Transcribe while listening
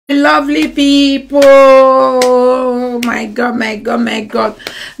lovely people. My God, my God, my God.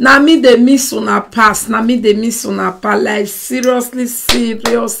 Now me they miss una pass. Now me they miss una pass. Like seriously,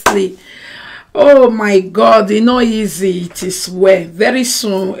 seriously. Oh my God, it's not easy. It is well. Very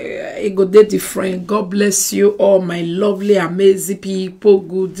soon, it go dey different. God bless you all, my lovely, amazing people.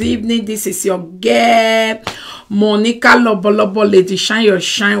 Good evening. This is your girl, Monica Lobolobo, Lady Shine Your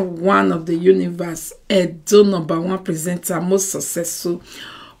Shine, one of the universe. Edo #1 presenter, most successful,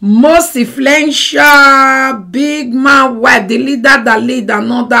 most influential, big man wife, the leader that lead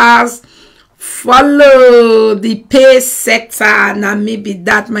and others follow the pace sector. Now maybe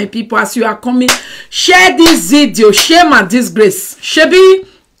that, my people, as you are coming, share this video. Shame and disgrace. Shebi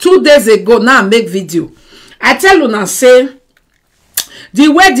 2 days ago now I make video. I tell you now, say the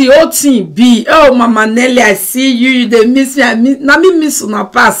way the whole thing be. Oh, Mama Nelly, I see you. They miss me. Now me miss una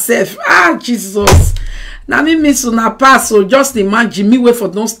pass self. Ah, Jesus. Now me miss una pass. So just imagine me wait for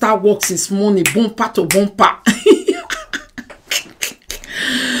don't start work since morning. Bumper to bumper.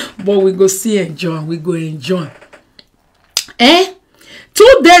 But we go see enjoy. We go enjoy.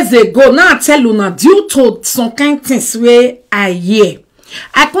 2 days ago, now I tell you now, due to some kind things where I hear,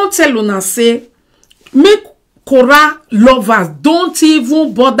 I can't tell you now, say, make Korah lovers, don't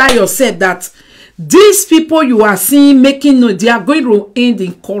even bother yourself that these people you are seeing making noise, they are going to end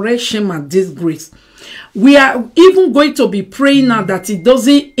in correction and disgrace. We are even going to be praying now that it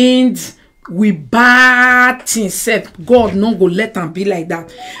doesn't end with bad things. God no go let them be like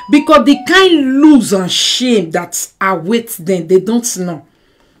that, because the kind lose and shame that awaits them, they don't know.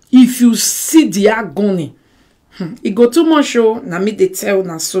 If you see the agony, it go too much. Now me they tell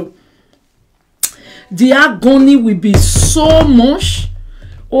now, so the agony will be so much.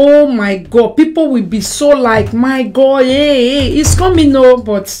 Oh my God, people will be so like, my God, hey, it's coming. No,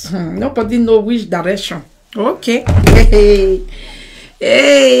 but nobody know which direction. Okay.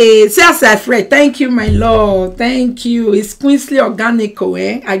 Hey, say Fred, thank you, my Lord. Thank you. It's Queensley Organico,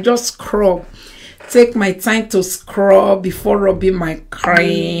 eh? I just scrub. Take my time to scrub before rubbing my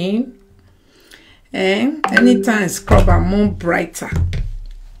cream. Anytime I scrub, I'm more brighter.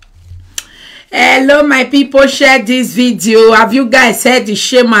 Hello, my people. Share this video. Have you guys heard the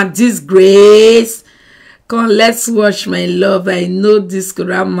shame and disgrace? Come, let's watch, my love. I know this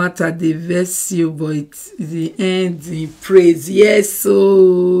Quran matter the verse you, but it's the end in praise. Yes,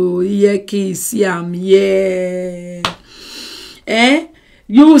 so yeah, kiss, yeah.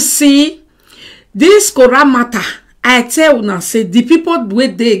 You see, this Quran matter. I tell you now, say the people where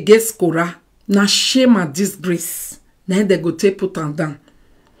they against Quran, na shame and disgrace. Then they go take put on down.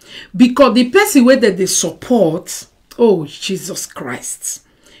 Because the person where they support, oh Jesus Christ,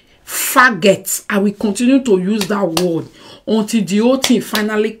 forget. I will continue to use that word until the whole thing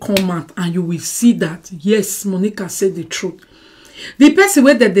finally come out, and you will see that yes, Monica said the truth. The person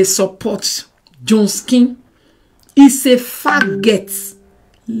where they support, John Skin, is a forget.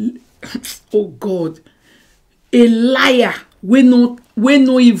 Oh God, a liar. We no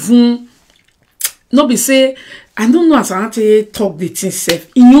even no be say. I don't know as I talk the thing self.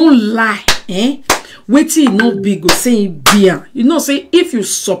 In your lie, waiting no big go say beer. You know, say if you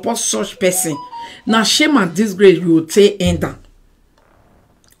support such person, now shame and disgrace you will take end down.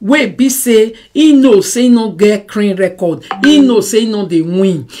 Wait, be say he know say no get clean record. He know say no they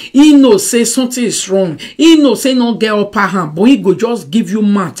win. He know say something is wrong. He know say no get upper hand. But he go just give you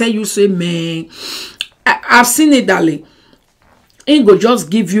man. Tell you say man, I've seen it, darling. He go just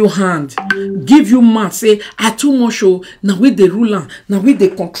give you hand, give you man, say I too much. Oh, now we the ruler, now we the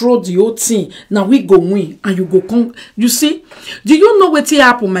control the whole thing, now we go win, and you go come. You see, do you know what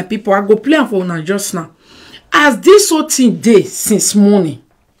happen, my people? I go play for now just now. As this whole thing day since morning,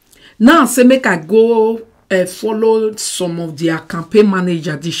 now say make I go follow some of their campaign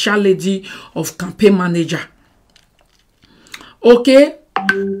manager, the shy lady of campaign manager. Okay.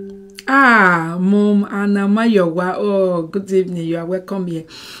 Ah, Mom Anna Mayowa. Oh, good evening. You are welcome here.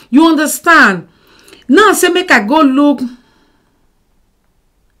 You understand? Now say make I go look.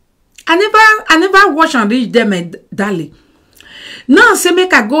 I never watch and reach them, my darling. Now say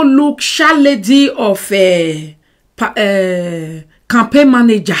make I go look shy lady of campaign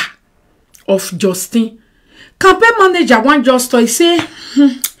manager of Justin. Campaign manager one just toy say,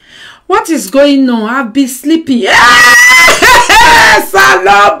 what is going on? I've been sleeping.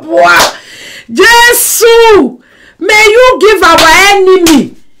 Salabwa, Jesus, may you give our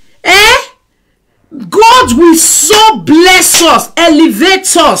enemy, God will so bless us,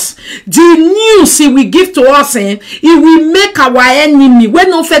 elevate us. The news he will give to us, he will make our enemy, when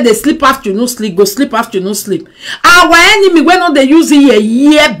no fair they sleep after no sleep, go sleep after no sleep. Our enemy, when no they use a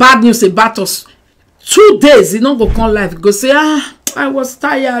year bad news about us, 2 days, he not go come live, go say, ah, I was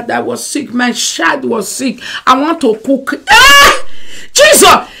tired. I was sick. My child was sick. I want to cook. Jesus,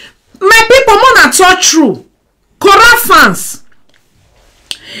 my people, more than talk true. Korah fans,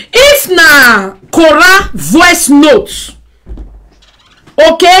 if na Korah voice notes,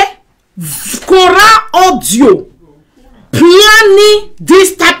 okay, Korah audio planning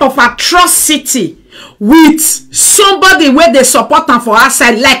this type of atrocity with somebody where they support them for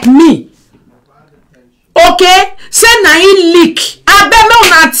outside like me. Okay, say na he leak. I bet me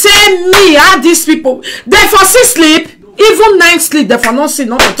una tell me how these people they for sleep, even night sleep, they for not see,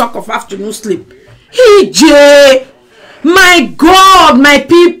 not to talk of afternoon sleep. EJ, my God, my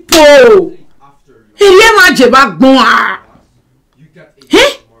people.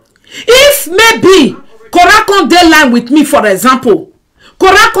 If maybe Korah can dey line with me, for example,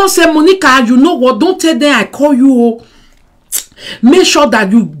 Korah can say, Monica, you know what? Don't tell them I call you. Make sure that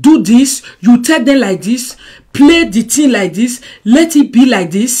you do this. You tell them like this. Play the thing like this. Let it be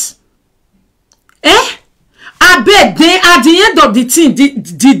like this. I bet then at the end of the thing, the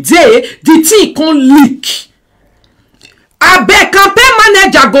day, the thing can leak. I bet campaign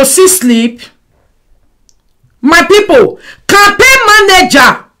manager go see sleep. My people, campaign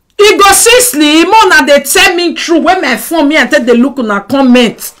manager, he go see sleep. More than they tell me true when my phone me and tell they look on a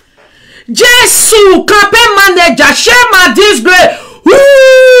comment. Jesus, campaign manager, shame on this girl.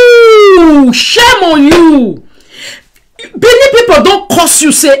 Ooh, shame on you. Many people don't curse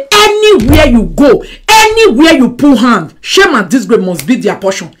you, say anywhere you go, anywhere you put hand, shame and disgrace must be their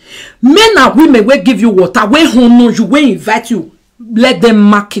portion. Men and women will give you water, will honor you, will invite you, let them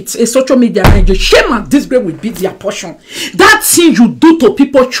mark it. A social media manager, shame and disgrace will be their portion. That thing you do to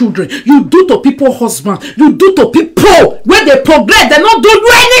people, children, you do to people, husband, you do to people when they progress, they don't do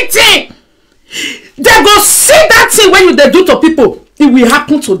anything. They go see that thing when you they do to people, it will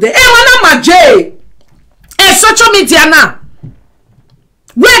happen to them. Social media now,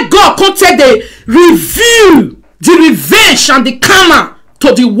 where God can take the review, the revenge and the karma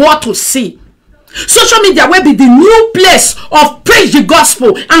to the world to see. Social media will be the new place of preach the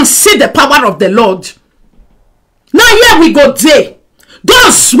gospel and see the power of the Lord. Now here we go there.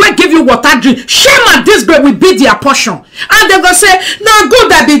 Those will give you water drink, shame and disgrace will be their portion. And they go say, now good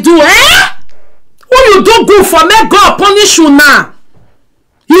that be do, Who you do good for, make God punish you now.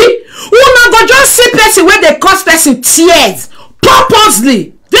 Una go just see person where they cause person tears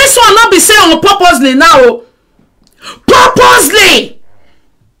purposely. This one not be saying on purposely now. Purposely.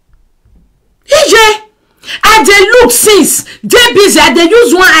 EJ, I dey look since they busy. I dey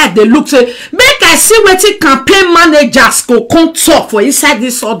use one eye they look say make I see wetin campaign managers go come talk for inside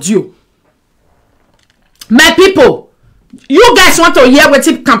this audio. My people, you guys want to hear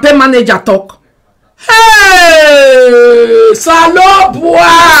wetin campaign manager talk? Hey,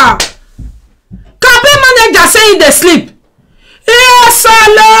 Salobua! Campaign manager saying they sleep. Hey,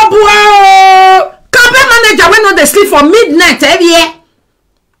 Salobua! Campaign manager when not they sleep for midnight every year.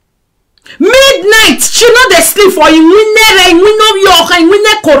 Midnight, she know they sleep for in winner York, in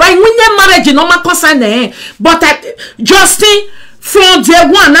winner Korah, in winner marriage, in normal concern. But Justin, from day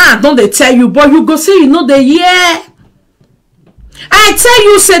one, don't they tell you, but you go say you know the year. I tell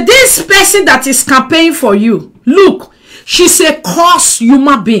you, say this person that is campaigning for you, look, she's a cursed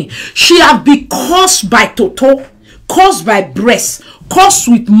human being. She have been cursed by Toto, cursed by breast, cursed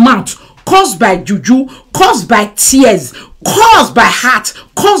with mouth, cursed by juju, cursed by tears, cursed by heart,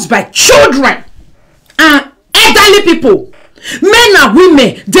 cursed by children and elderly people. Men and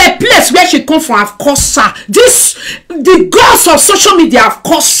women, the place where she come from have cursed her. The gods of social media have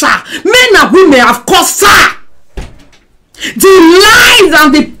cursed her. Men and women have cursed her. The lies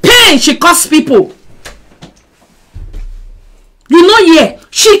and the pain she causes people. You know, yeah,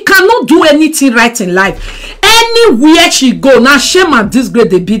 she cannot do anything right in life. Anywhere she go, now shame and disgrace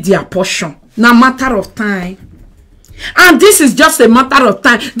they be their portion. Now matter of time. And this is just a matter of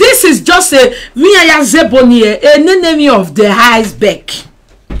time. This is just a enemy of the iceberg.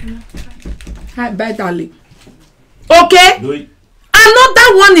 Hi, bye, darling. Okay?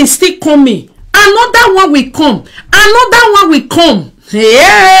 Another one is still coming. Another one will come. Another one will come.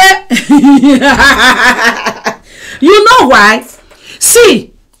 Yeah. You know why?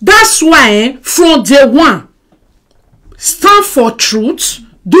 See, that's why from day one, stand for truth.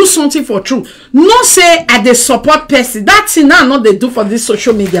 Do something for truth. No say I dey support person. That thing now not they do for this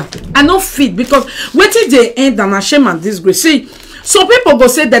social media. I no fit because waiting they end and shame and disgrace. See, some people go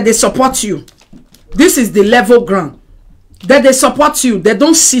say that they support you. This is the level ground. That they support you. They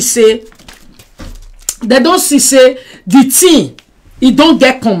don't see say. They don't see say the thing it don't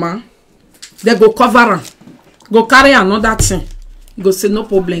get command. They go cover am. Go carry another thing. Go say no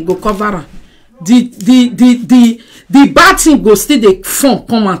problem. Go cover am. The the bad thing go still the phone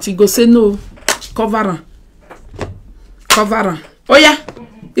come out. He go say no, cover am. Oh yeah,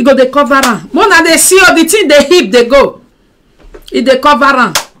 he go the cover am. Mona they see all the thing they hip they go. He the cover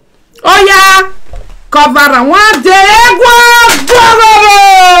am. Oh yeah, cover am. One day go.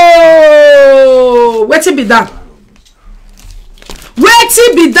 Wetin be that?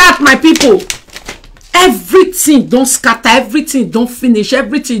 Wetin be that, my people? Everything don't scatter, everything don't finish,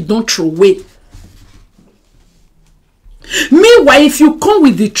 everything don't throw away. Meanwhile, if you come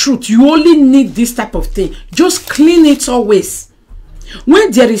with the truth, you only need this type of thing. Just clean it always.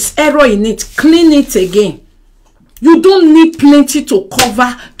 When there is error in it, clean it again. You don't need plenty to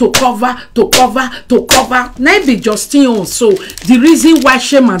cover. Maybe Justin also. The reason why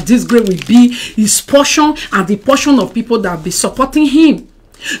shame and disgrace will be his portion and the portion of people that will be supporting him.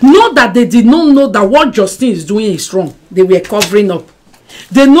 Not that they did not know that what Justin is doing is wrong. They were covering up.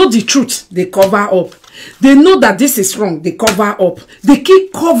 They know the truth. They cover up. They know that this is wrong. They cover up. They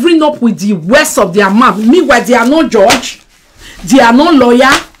keep covering up with the words of their mouth. Meanwhile, they are not judge. They are not lawyer.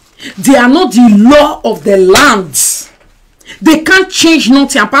 They are not the law of the land. They can't change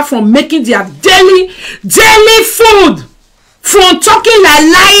nothing apart from making their daily food. From talking like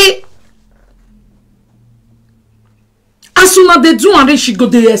lie. As soon as they do and she go,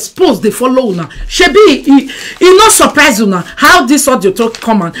 they expose, they follow una. Shebi, it not surprise una how this audio talk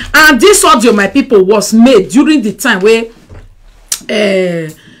come on. And this audio, my people, was made during the time where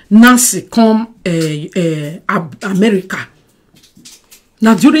Nancy come America.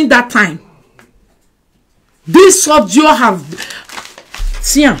 Now during that time, this audio have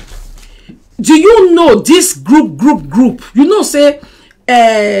see. Do you know this group? You know, say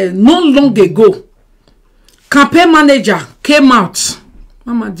not long ago. Campaign manager came out.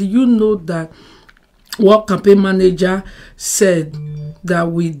 Mama, do you know that what campaign manager said that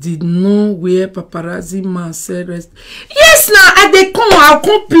we did not wear paparazzi mask? Yes, now at the come, I'll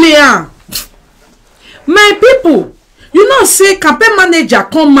complain. My people, you know, say campaign manager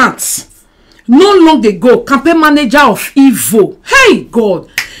come out not long ago. Campaign manager of Evo. Hey God,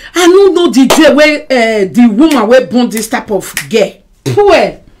 I don't know the day where the woman will born this type of girl.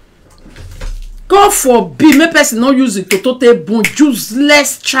 Poor. God forbid, me person not use it to total bone,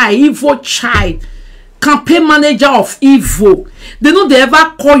 useless child, evil child, campaign manager of evil. They know they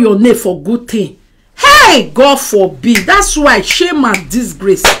ever call your name for good thing. Hey, God forbid. That's why shame and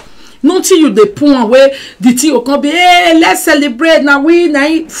disgrace. Nothing you the point where the thing will come be, hey, let's celebrate now. We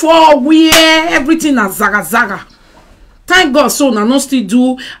now for we everything as zaga. Thank God, so now not still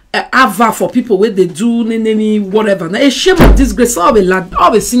do ava for people where they do whatever. Now a shame and disgrace.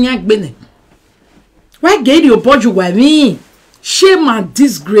 Always singing bene. Why get your body with me? Shame and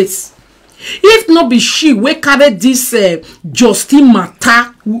disgrace. If not be she, we carry this Justin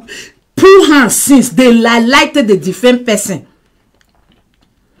matter, pull hands since they lighted the different person.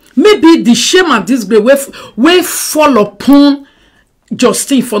 Maybe the shame and disgrace we fall upon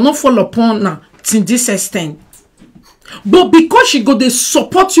Justin for not fall upon now to this extent. But because she go, they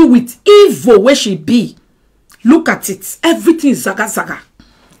support you with evil where she be. Look at it. Everything is zaga.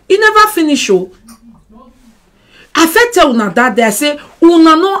 It never finish, oh. I fit tell una that they say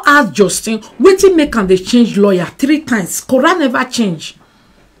una no ask Justin wetin make am dey change lawyer 3 times. Quran never change.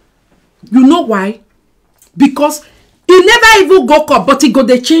 You know why? Because he never even go court, but he go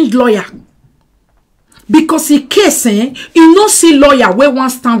dey change lawyer. Because he case he no see lawyer wey wan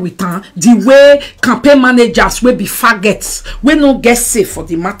stand with am the way campaign managers wey be faggots wey no get safe for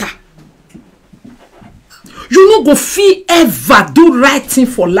the matter. You no go fit ever do right thing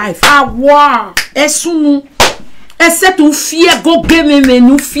for life. Ah wow, esunu. Except to fear go game me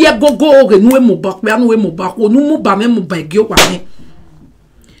no fear go no mo back no mo ba me mo ba gyo kwa me.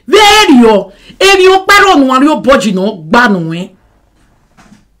 Very yo if you paro no wan your body no gba no eh.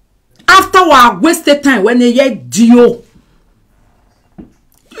 After we wasted time when they hear dio.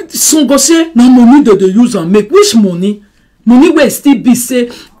 Some go say na money that they use and make. Which money? Money will still be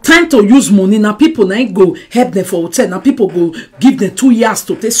say time to use money. Now people now go help them for hotel. Now people go give them 2 years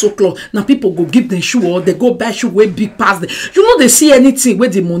to take so clothes. Now people go give them shoe or they go buy shoe way big past them. You know they see anything where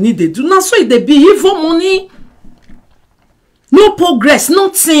the money they do. Now so they be evil money. No progress,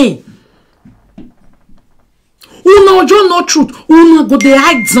 nothing. Una ojo no truth. Una go they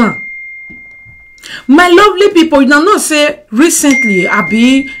hide them. My lovely people, you know say recently I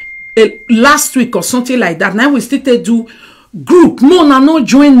be last week or something like that. Now we still do group. No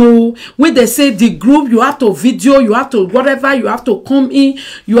join no. When they say the group, you have to video, you have to whatever, you have to come in,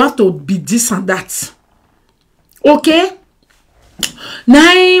 you have to be this and that. Okay?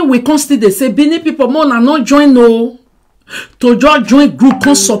 Now we constantly they say Benin people no join no. to just join group,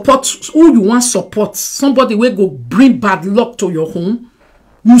 can support who you want support. Somebody will go bring bad luck to your home.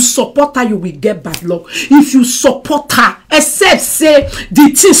 You support her, you will get bad luck. If you support her, except say the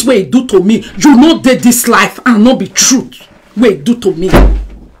things where do to me, you know that this life and not be truth. Where do to me.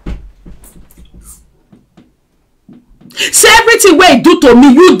 Say everything where do to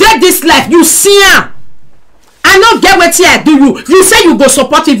me, you did this life, you see her. I not get what I do you. You say you go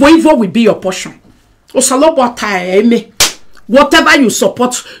support evil will be your portion. Whatever you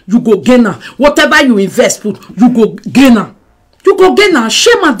support, you go gain her. Whatever you invest, you go gain her. You go gain her.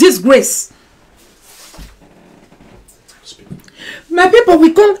 Shame and disgrace. My people,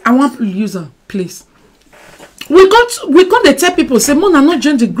 we can't. I want to use her, please. We can't tell people, say, Mona, not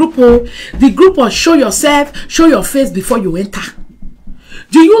join the group. Oh, the group will show yourself, show your face before you enter.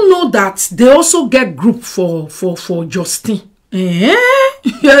 Do you know that they also get group for Justin?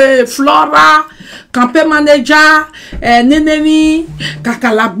 Flora, campaign manager, Nenemi,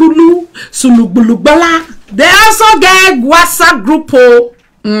 Kakalabulu, Sulubulubala. They also get WhatsApp group.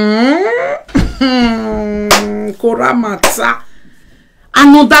 Koramata.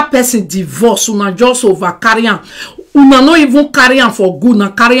 Another person divorce, una just over carry on. Una not even carry on for good,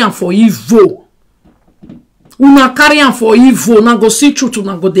 una carry on for evil. Una carry on for evil, una go see truth,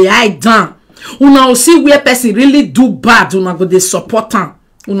 una go dey hide down. Una will see where person really do bad, una go dey support am.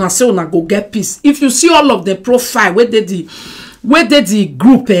 Una say una go get peace. If you see all of the profile where they the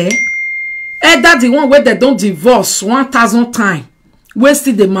group, either the one where they don't divorce 1,000 times, where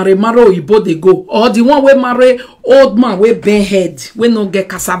still the marry Oyibo they go, or the one where marry old man where bend head, where no get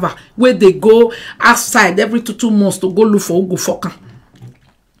cassava, where they go outside every 2 months to go look for Ugo Foka.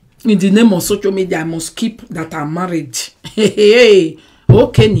 In the name of social media, I must keep that I'm married.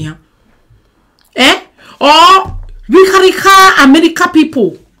 Okay, Nia. Or Rika America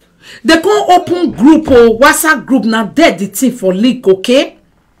people, they can open group or WhatsApp group now. Dead the thing for leak, okay?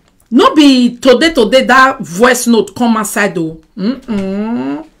 No be today that voice note come aside though.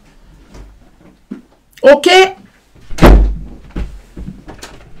 Okay,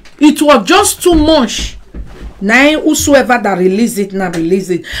 it was just too much. Now whosoever that release it now release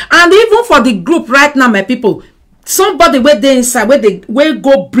it, and even for the group right now, my people, somebody where they inside where they will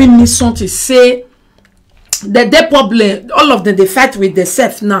go bring me something say that they problem. All of them they fight with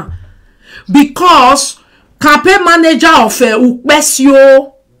themselves now because campaign manager of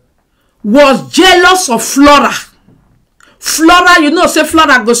Ukbesio was jealous of Flora. Flora, you know, say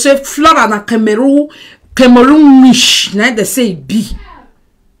Flora go say Flora na Cameroon wish. Now they say B.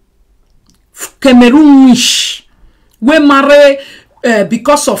 Cameroon wish. We marry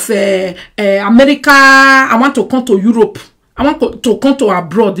because of America. I want to come to Europe. I want to come to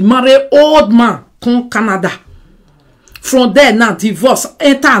abroad. Marry old man come Canada. From there now divorce,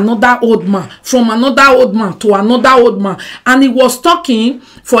 enter another old man, from another old man to another old man, and he was talking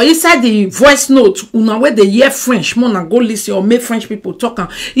for inside the voice note. Una where they hear French, mona go listen or make French people talking.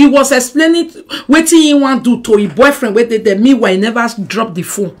 He was explaining what he want to do to his boyfriend where they meanwhile he never drop the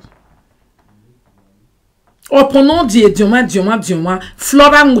phone. Upon the dioma,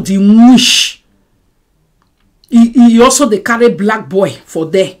 Flora the wish. He also they carry black boy for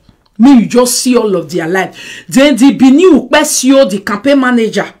there. Me, you just see all of their life. Then the Bini Ukbesio, the campaign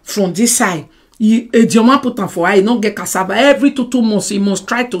manager from this side, he put on for I not get cassava. Every 2 months, he must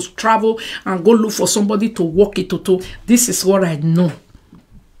try to travel and go look for somebody to work it to. This is what I know.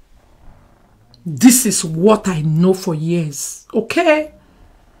 This is what I know for years. Okay?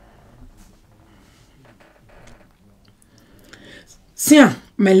 See,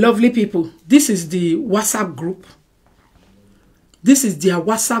 my lovely people, this is the WhatsApp group. This is their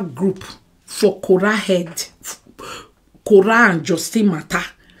WhatsApp group for Cora head, Cora and Justin matter.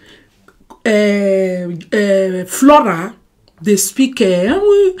 Flora, they speak.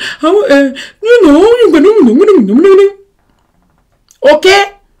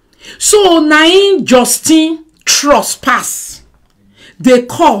 Okay, so now Justin trust pass. They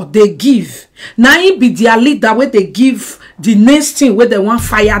call, they give. Now be their leader where they give the next thing where they want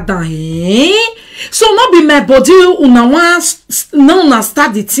fire down. So not be my body una want now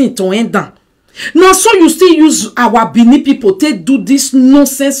start the thing to end down. Now so you still use our Bini people to do this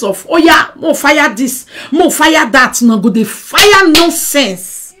nonsense of oh yeah, more fire this, more fire that. Now go the fire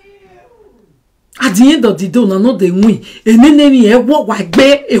nonsense. At the end of the day, now no they win. And then they walk like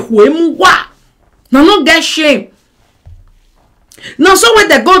be a who wa. Now no get shame. Now so when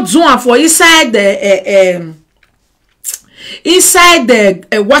they go do for inside the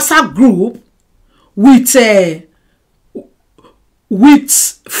WhatsApp group with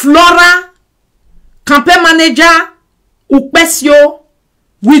Flora, campaign manager, Ukbesio,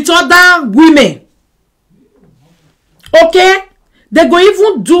 with other women. Okay? They go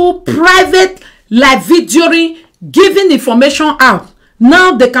even do private live videoing, giving information out.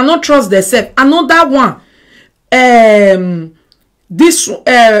 Now they cannot trust themselves. Another one, this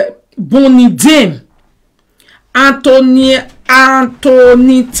Bonnie Dame, Antonita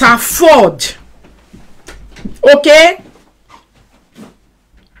Ford. Okay?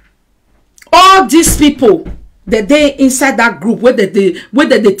 All these people, they inside that group where they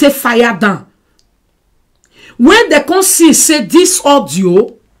take fire down. When they can see, say this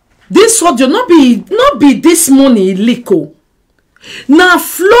audio not be this money illegal. Now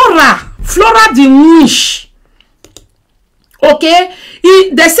Flora the wish. Okay?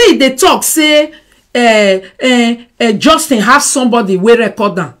 They say they talk, say Justin have somebody we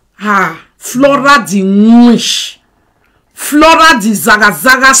record them. Flora the wish. Flora the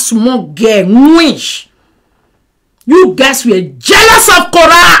zaga small girl wish. You guys were jealous of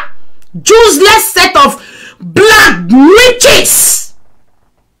Cora. Useless set of black witches.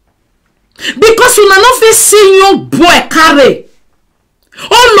 Because una no fit see young boy carry.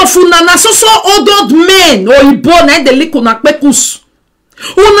 All of una na so old men or ibo na de lick una pekus.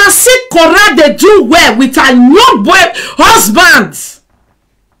 Una see Cora they do well with a young boy husband.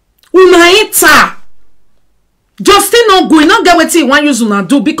 Una ita. Justin no go, not get what he want use una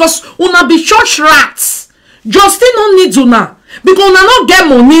do because una be church rats. Justin no need una because una no get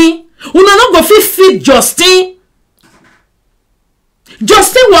money. Una no go fit feed Justin.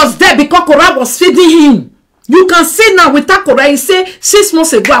 Justin was there because Cora was feeding him. You can see now with that Cora, he say 6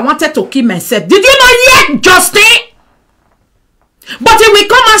 months ago I wanted to kill myself. Did you know yet, Justin? But he will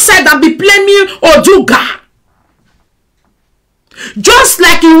come outside and be playing me Oduga. Just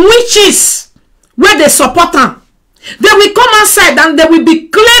like in witches where they support them. They will come outside and they will be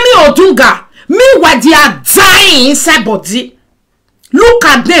claiming Odunga. Meanwhile, they are dying inside body. Look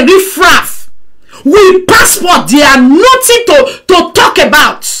at them, riffraff. With passport, they are nothing to talk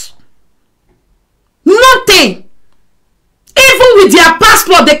about. Nothing. Even with their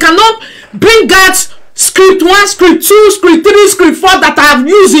passport, they cannot bring out script 1, script 2, script 3, script 4 that I have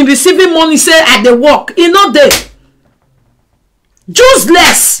used in receiving money, say at the work. You know they.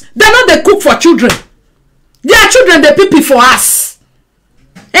 Useless. They know they cook for children. Their children, they pee for us.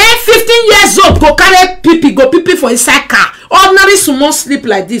 15 years old, go carry pee, go pee for inside car. Ordinary small sleep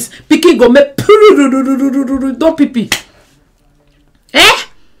like this. Pikin go make don't pee.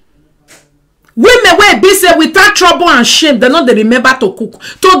 Women wey be say without trouble and shame, they know they remember to cook.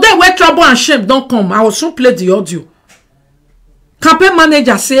 Today, where trouble and shame don't come, I will soon play the audio. Campaign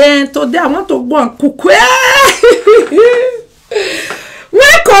manager say, today I want to go and cook.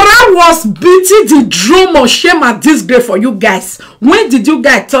 When Cora was beating the drum of shame and disgrace for you guys, when did you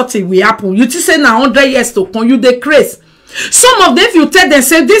guys thought it will happen? You just say now 100 years to come, you dey craze. Some of them, if you tell them,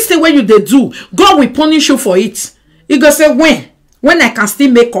 say, this thing what you they do, God will punish you for it. You go say, when I can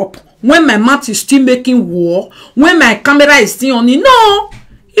still make up, when my mouth is still making war, when my camera is still on it. No,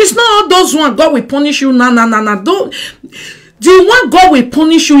 it's not all those ones God will punish you. No. Don't. The one God will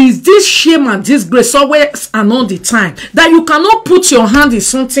punish you is this shame and disgrace always and all the time. That you cannot put your hand in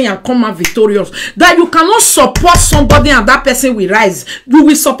something and come out victorious. That you cannot support somebody and that person will rise. You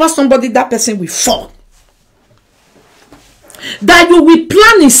will support somebody, that person will fall. That you will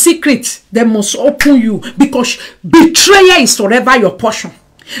plan in secret, they must open you because betrayal is forever your portion.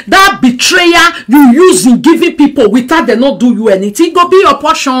 That betrayal you use in giving people without they not do you anything, go be your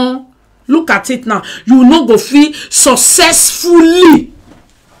portion. Look at it now. You will not go feel successfully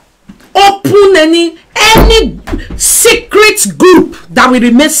open any secret group that will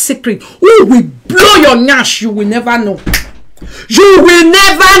remain secret. Who will blow your nash? You will never know. You will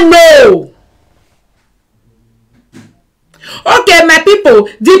never know. Okay, my people,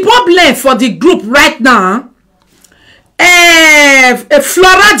 the problem for the group right now,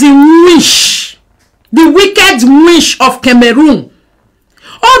 Flora the wish, the wicked wish of Cameroon.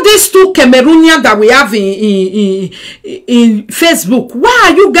 All these two Cameroonians that we have in Facebook, why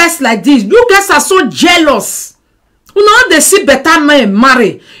are you guys like this? You guys are so jealous. You know they see better men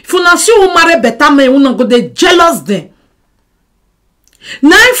marry. If you not see who marry better men, you know go they jealous them.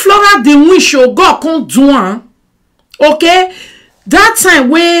 Now Flora the wish you go come do. Okay, that time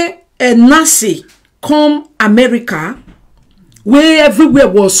where Nazi come America, where everywhere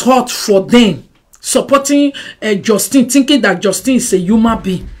was hot for them, supporting Justin, thinking that Justin is a human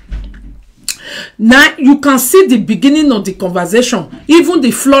being. Now you can see the beginning of the conversation. Even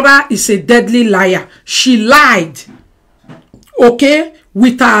the Flora is a deadly liar. She lied, okay,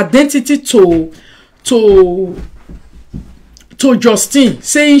 with her identity to Justin,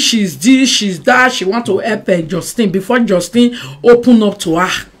 saying she's this, she's that, she want to help Justin before Justin open up to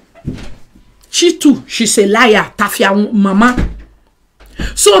her. She too, she's a liar, Tafia mama.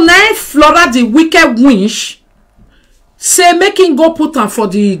 So now Flora the wicked witch say making go put on for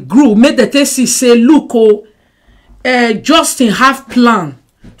the group, make the test say look Justin have plan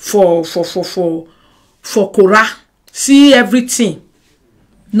for Cora. See everything.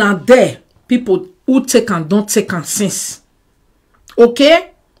 Now there people who take and don't take and since.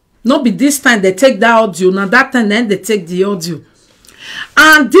 Okay? Not be this time they take that audio. Now that time then they take the audio.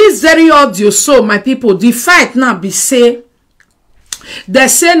 And this very audio, so my people, the fight now be say they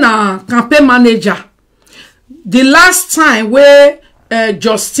say na campaign manager. The last time where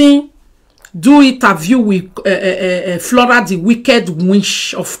Justin do interview with Flora the wicked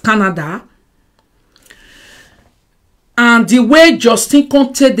witch of Canada, and the way Justin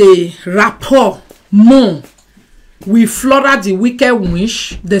contact the rapport more with Flora the wicked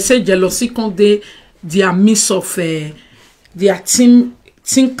witch, they say jealousy contact their miss of their team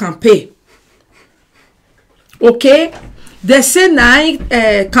campaign. Okay, they say now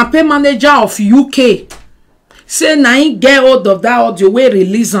campaign manager of UK say now he get hold of that audio way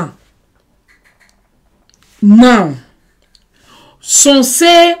release am. Now some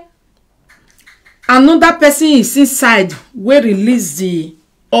say another person is inside wey release the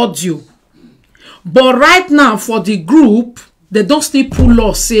audio, but right now for the group they don't still pull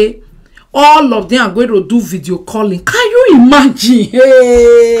us say all of them are going to do video calling. Can you imagine?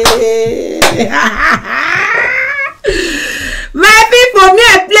 Hey. My people, me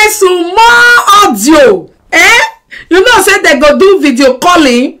I play some more audio. You know, say they go do video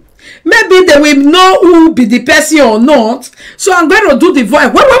calling. Maybe they will know who be the person or not. So I'm going to do the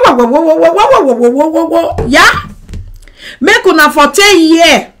voice. Yeah? Make una for 10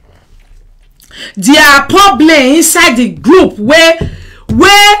 years. Their problem inside the group where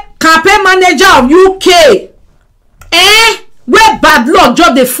campaign manager of UK, where bad luck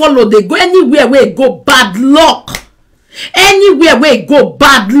just they follow, they go anywhere where it go bad luck. Anywhere where it go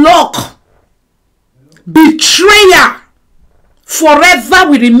bad luck. Betrayer forever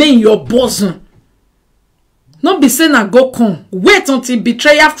will remain in your bosom. Not be saying I go come. Wait until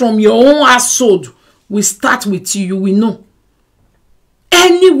betrayer from your own household will start with you. You will know.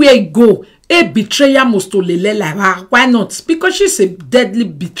 Anywhere you go, a betrayer must to lele like her. Why not? Because she's a deadly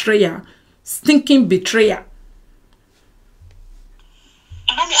betrayer, stinking betrayer.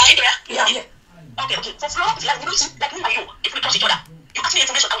 Yeah. Okay. For Flora, like we don't like me and you. If we trust each other, you ask me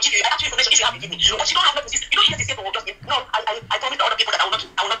information, I will give you. I ask you information if you have to give me. But you don't have to. You don't even say for just no. I promise the other people that I will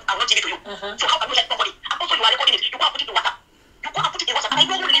not give it to you. So how can you let somebody? And also you are recording it. You go and put it in WhatsApp. You go and put it in WhatsApp. And I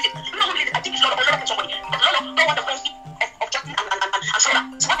know who released it. You know who released it. I think it's Lolo from somebody. But Lolo don't want the friendship of Justin and Flora.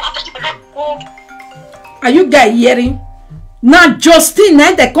 So what will have to keep alone? Are you guys hearing? Now Justin,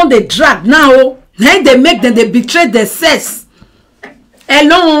 now they come they drag now. Now they make them they betray themselves.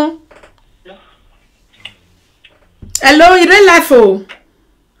 Hello. Hello, in real life, oh.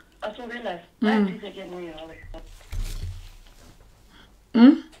 Also real life.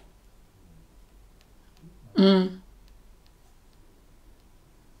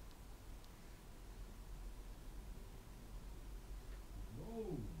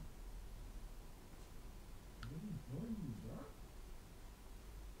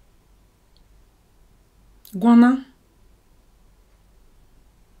 Guana.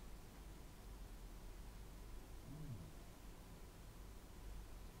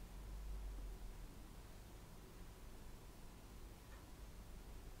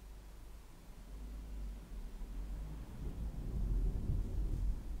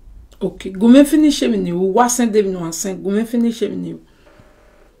 Okay, go me finish with you. What send them no send? Go me finish with you.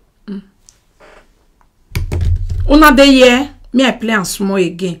 Una day here, me I play and small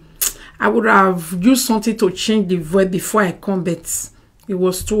again. I would have used something to change the voice before I come back. It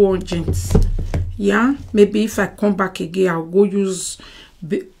was too urgent. Yeah, maybe if I come back again, I'll go use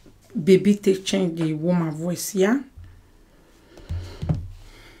baby to change the woman voice. Yeah.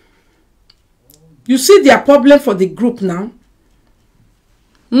 You see their problem for the group now.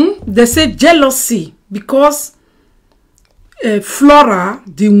 They say jealousy because Flora,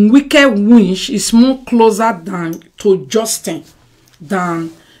 the wicked witch, is more closer than to Justin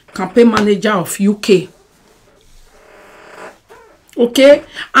than campaign manager of UK. Okay,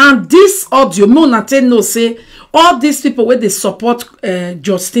 and this audio, no say all these people where they support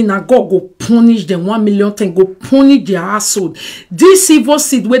Justina, God go punish them 1 million thing, go punish their household. This evil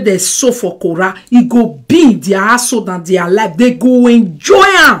seed where they sow for Cora, it go be their household and their life. They go enjoy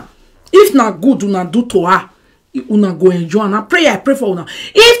them. If not good, una do to her, una go enjoy. And I pray for una.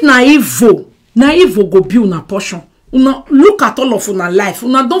 If na evil go be una portion. Una look at all of una life.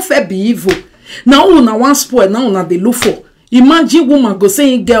 Una don't fair be evil. Now una one spoil, now una they look for. Imagine woman go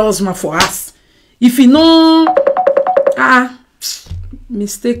saying girls ma for us. If you know,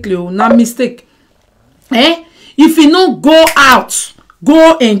 mistake, Leo, not mistake. If you know, go out,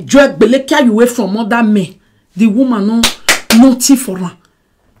 go enjoy, beleka you away from other men. The woman no tea for her.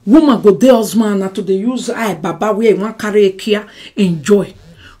 Woman go there husband na to the use baba we want carry a care enjoy.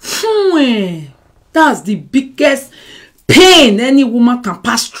 That's the biggest pain any woman can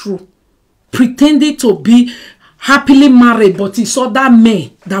pass through. Pretending to be happily married, but it's other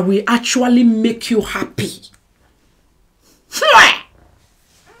men that will actually make you happy.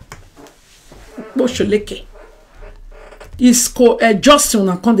 It's called Justin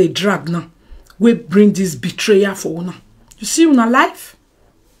and come the drag now. We bring this betrayal for una. You see una life?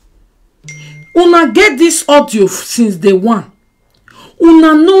 Una get this audio since day one.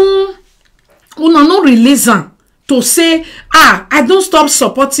 Una no release am to say, I don't stop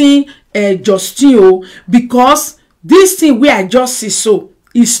supporting Justin because this thing where I just see so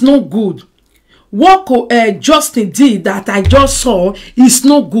is no good. What Justin did that I just saw is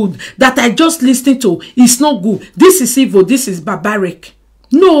no good. That I just listened to is no good. This is evil. This is barbaric.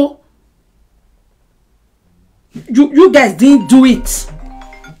 No. You guys didn't do it.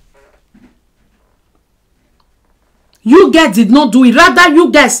 You guys did not do it. Rather,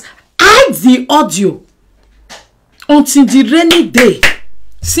 you guys hide the audio until the rainy day.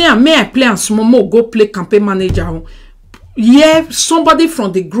 See, may I play and small more go play campaign manager. Yeah, somebody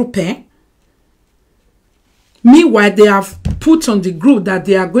from the group, Meanwhile, they have put on the group that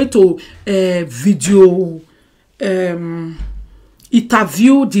they are going to video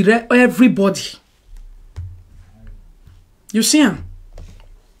interview everybody. You see him?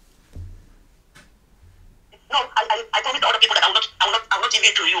 No, I told other people that I will not give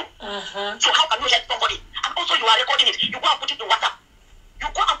it to you. So how can you help somebody? And also you are recording it. You go and put it in WhatsApp. You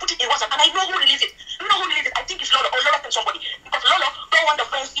go and put it in WhatsApp, and I know who released it. You know who released it? I think it's Lolo. Or Lolo sent somebody. Because Lolo don't want the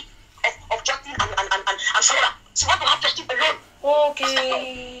friendship of Justin and Flora. She wants to have Justin alone.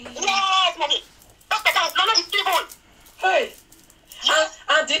 Okay. Yes, mommy. That's better. Lolo is evil. Hey. Yes.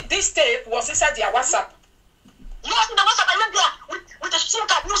 And this tape was inside their WhatsApp. Yes, in the WhatsApp, I went there with the SIM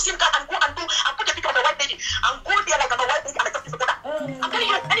card, new SIM card, and go and put a picture of the white lady, and go there like I'm a white lady and a Justin supporter. I'm telling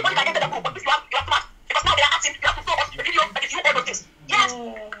you, anybody can enter the group, but if you have smart, because now they are asking, you have to show us the video that is you all those things. Yes.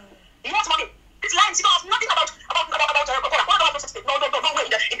 Yes, mommy. This line, she knows nothing about no way.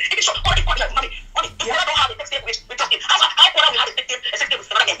 In the shop, mommy, if you don't have a sex tape with Justin, how will have a sex tape with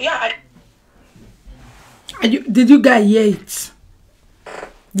another man? Yeah. Did you guys hear it?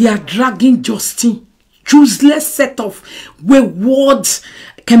 They are dragging Justin. Useless set of wayward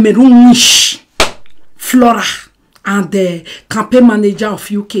Cameroonish Flora and the campaign manager of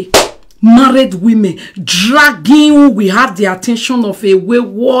UK. Married women dragging who we have the attention of a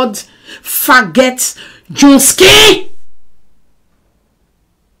wayward faggot Jonski.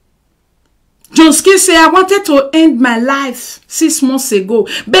 Jonski say, I wanted to end my life 6 months ago,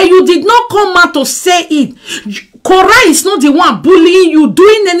 but you did not come out to say it. Cora is not the one bullying you,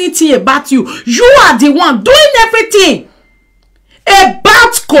 doing anything about you. You are the one doing everything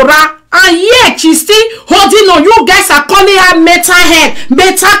about Cora, and yet she's still holding on. You guys are calling her meta head,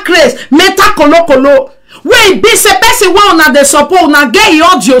 meta craze, meta kolo. Wait, be a person one on the support now get your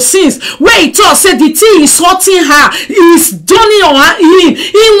audio since where he thought said the thing is hurting her, is dawning on her.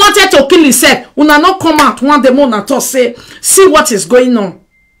 He wanted to kill himself. Una not come out one day more and talk say, see what is going on.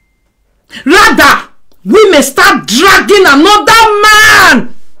 Rather, women start dragging another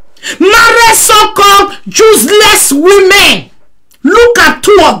man. Marry so-called useless women. Look at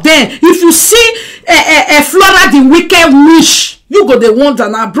 2 of them. If you see a Flora the wicked witch, you go the one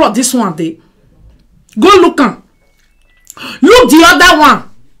that I brought this one day. Go look am. Look the other one.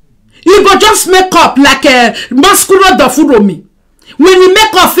 You go just make up like a masquerade of Uromi. When you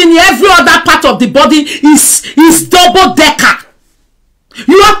make up in every other part of the body is double decker.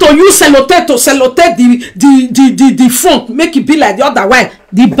 You have to use sellotape to sellotape the front, make it be like the other way.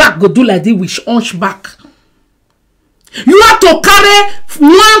 The back go do like this with hunchback. You have to carry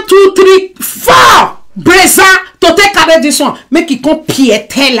 1, 2, 3, 4 brazier to take carry this one, make it come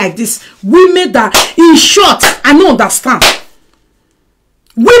piete like this. Women that, in short, I don't understand.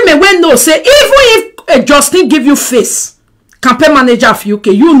 Women when no say, even if Justin give you face, campaign manager of UK,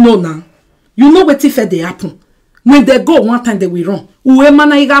 you know now. You know what if they happen. When they go one time they will run. You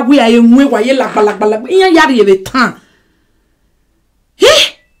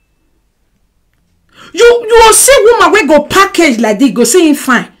will see woman we go package like this, go saying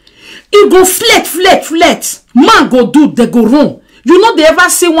fine. It go flat. Man go do, they go wrong. You know they ever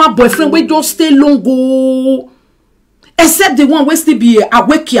see one boyfriend we just stay long go. Except the one we still be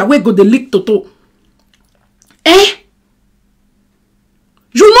awake go the lick toto.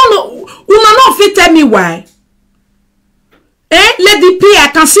 You know, woman not fit tell me why? Eh, Lady P, I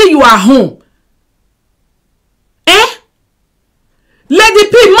can see you are home. Eh? Lady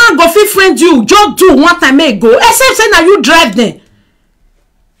P, man go fit friend you. Just do one time ago. Except say now you drive them.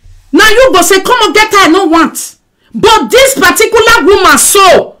 Now you go say, come on, get her, I no want. But this particular woman,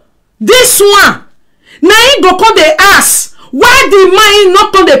 so, this one, now he go call the ass. Why the man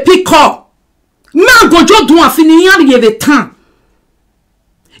not on the pick up? Man go just do a finian the time.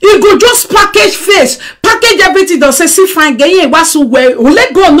 He go just package face, package everything. Don't say, see fine, get what's well.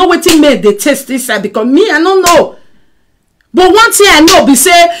 Let go know what he made the test this side because me, I don't know. But one thing I know, be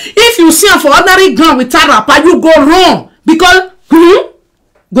say, if you see her for ordinary ground with a rapper, you go wrong. Because,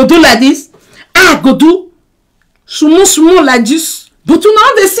 go do like this. Go do. Sumo like this. But you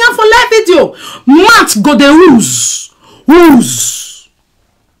know, they see her for live video. Mat go the rules. Rules.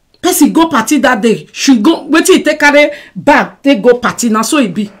 Person go party that day. She go, wait till he take carry bag, they go party. Now so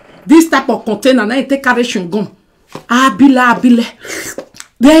it be. This type of container, now he take carry shingom. Abile.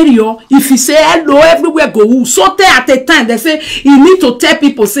 There you if you say hello everywhere go so at a time they say you need to tell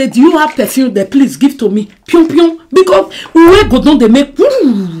people say do you have perfume there please give to me pium pium because we go down they make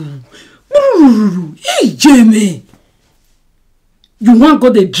hey Jamie you want go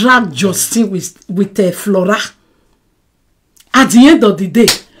they drag Justin with Flora at the end of the day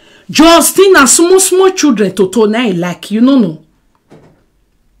Justin and small children to now like you know.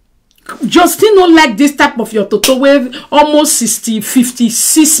 Justin don't like this type of your toto where almost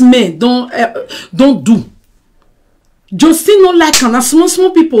 56 men don't do. Justin don't like and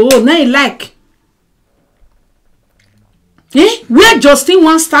small people oh now he like. Where Justin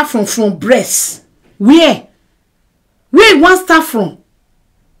want start from breast? Where he want start from?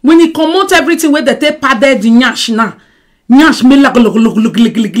 When he come out everything where they take padded the nyash now. Nyash me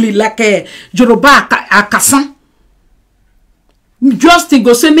like a Yoruba akasan. Just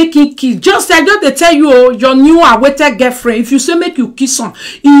go say make him kiss. Just I just they tell you oh, your new awaited girlfriend. If you say make you kiss on,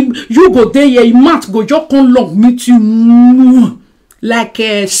 you go there, you might go just come long meet you like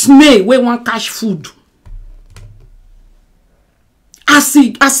a snail where one cash food. As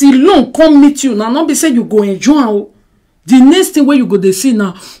he long come meet you now, not be say you go enjoy. The next thing where you go they see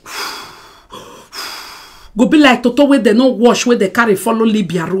now, go be like Toto where they no wash where they carry follow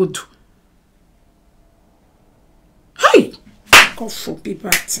Libya road. Hey. For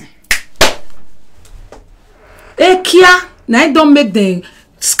people. Kia, now I don't make the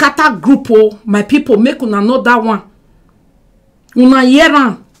scatter group oh my people make una know that one. Una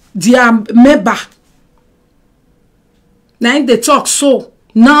yeran their member. Now they talk so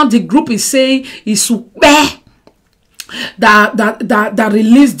now the group is saying is that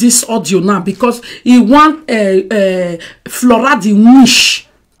release this audio now because he want Flora the wish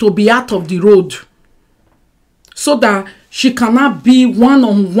to be out of the road so that she cannot be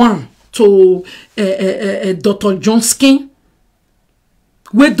one-on-one to Dr. Johnskin.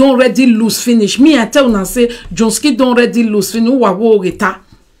 We don't already lose finish. Me, I tell you say Johnskin don't already lose finish.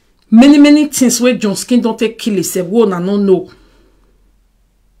 Many things where Johnskin don't take kill himself. We don't know.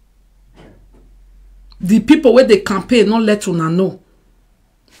 The people where they campaign not let una know.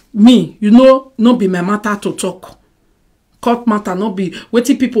 Me, you know, not be my matter to talk. Court matter not be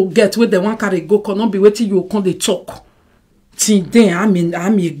waiting people get where they want carry go. Not be waiting you come they talk. Then I'm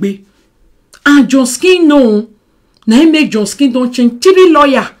a and Johnskin no now make Johnskin don't change 3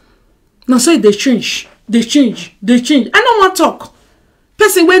 lawyer now say they change I don't want to talk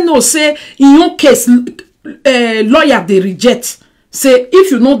person when no say in your case lawyer they reject say if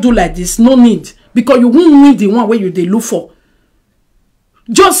you don't do like this no need because you won't win the one where you they look for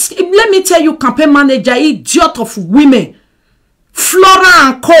just let me tell you campaign manager idiot of women Flora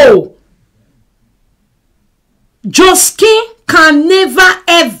and Co. Johnskin can never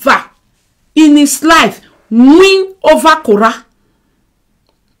ever in his life win over Cora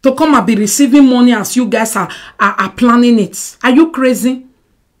to come and be receiving money as you guys are planning it. Are you crazy?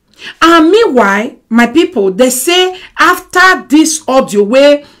 And meanwhile, my people, they say after this audio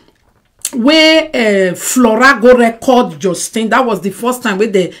where Flora go record Justin, that was the first time where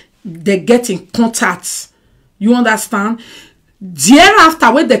they get in contact. You understand?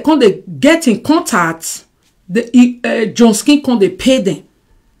 Thereafter, when they come, they get in contact. The Johnskin can they pay them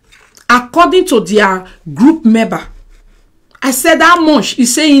according to their group member. I said how much he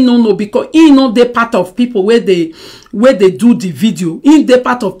say he no because he know they part of people where they do the video. In the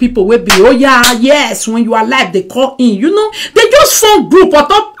part of people where be oh yeah yes when you are live they call in you know they just form group or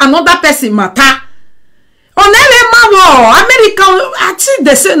top another person matter. On American I think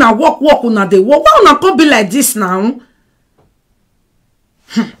they say now walk una they walk. Why una come be like this now?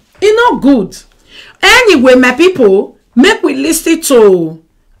 It not good. Anyway, my people, make we listen to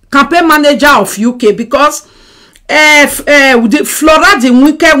campaign manager of UK, because the Flora the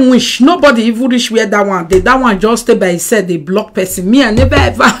wicked wish, nobody even reach where that one. That one just stay by himself, they block person. Me, I never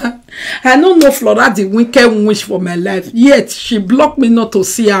ever I don't know Flora the wicked wish for my life. Yet she blocked me not to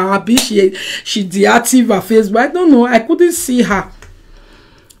see her. She deactive her Facebook. I don't know. I couldn't see her.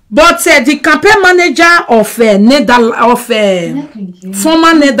 But the campaign manager of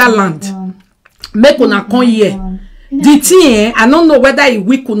former Netherlands, make una come here. The thing, I don't know whether he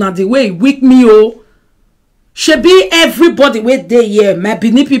weak una the way he weak me. Oh, should be everybody where they here, my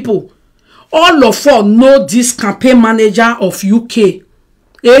Benin people. All of us know this campaign manager of UK,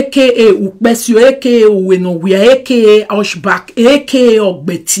 aka Ukbesio, aka Uwenowia, aka Oshback, aka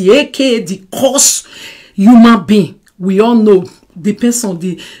Ogbeti, aka the course human being. We all know. Depends on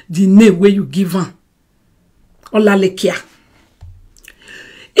the name where you give her. Olalekia.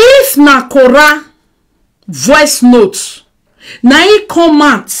 If na Kora voice notes, na he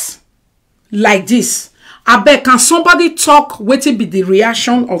comment like this, I bet can somebody talk what will be the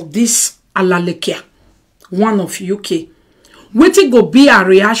reaction of this Olalekia, one of UK? What it go be a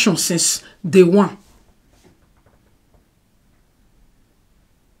reaction since day one?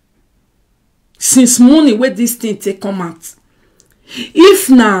 Since morning where this thing take come out. If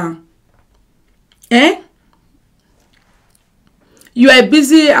now, you are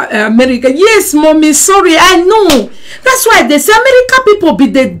busy America. Yes, mommy, sorry, I know. That's why they say America people be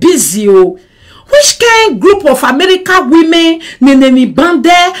that busy. Oh. Which kind group of American women, Nenemi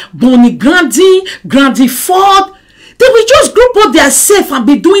Bande, Bonnie Grandi Ford, they will just group up themselves and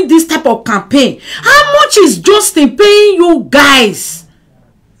be doing this type of campaign. How much is Justin paying you guys?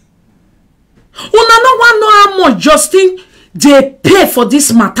 Una no one know how much Justin they pay for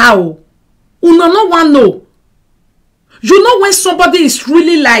this matter. Una no one know. You know when somebody is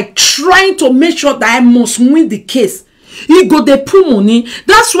really like trying to make sure that I must win the case, he go they put money.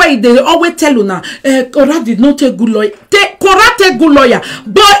 That's why they always tell Una, Kora did not take good lawyer. Kora take good lawyer,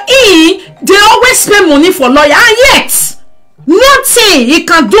 but they always spend money for lawyer, and yet nothing he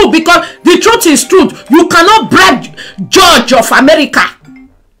can do, because the truth is truth. You cannot bribe judge of America.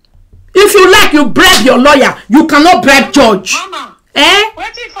 If you like, you bribe your lawyer. You cannot bribe judge. Mama,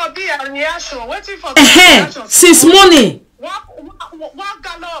 waiting for the reaction. Waiting for the reaction. Since morning. One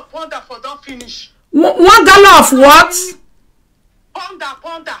gallon of Ponda for don't finish. One gallon of what? Ponda.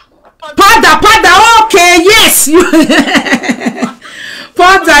 Okay, yes.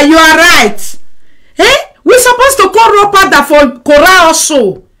 Ponda, you are right. We supposed to call raw Ponda for Kora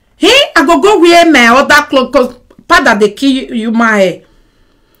also. I go wear my other clothes because Ponda they kill you my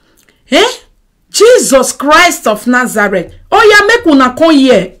hair. Jesus Christ of Nazareth. Oh yeah, make una come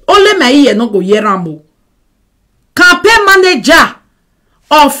here. Only my ear no go hear am. Campaign manager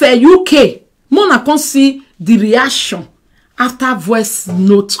of UK. Mona can see the reaction after voice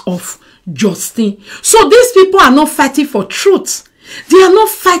note of Justin. So these people are not fighting for truth. They are not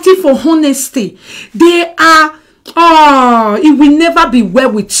fighting for honesty. They are, it will never be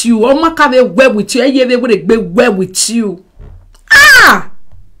well with you. Oh, my God, well with you. They will be well with you.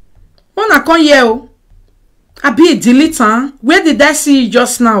 Mona come here. I be a delete, huh? Where did I see you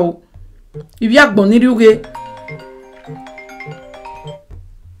just now? If you are born,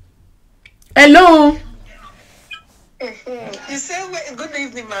 hello. You say good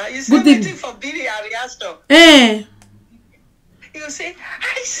evening, ma. You say waiting for Billy Ariasto. You say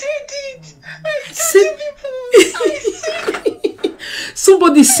I said it.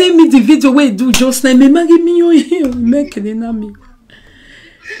 Somebody send me the video where you do just now.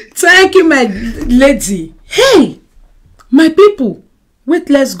 Thank you, my lady. Hey, my people. Wait,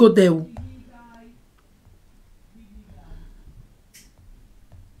 let's go there.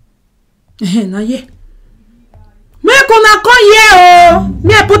 Now yeah. Make una come here, oh.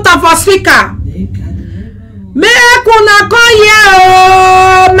 Me put am for speaker. Make una come here,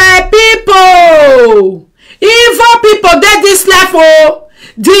 oh, my people. Evil people dey this life, oh.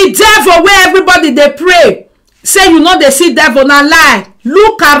 The devil where everybody they pray. Say you know they see devil, na lie.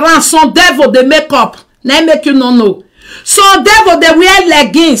 Look around, some devil they make up. Now make you no know. Some devil they wear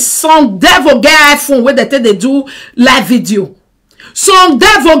leggings. Some devil get iPhone where they do live video. Some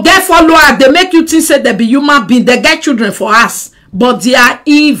devil get follower, they make you think say they be human being, they get children for us, but they are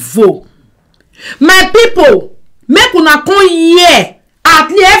evil. My people, make una come here. At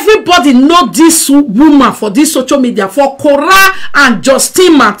least everybody know this woman for this social media, for Kora and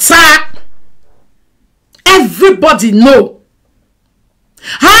Justin matter. Everybody know.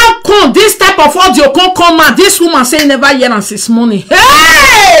 How come this type of audio can come out? This woman say never hear am since morning.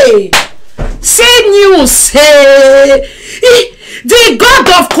 Hey! Say news. Hey! The God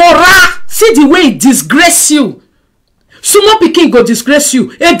of Korah, see the way he disgrace you. Small pikin go disgrace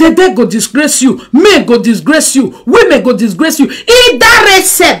you. Edede go disgrace you. Men go disgrace you. Women go disgrace you. Either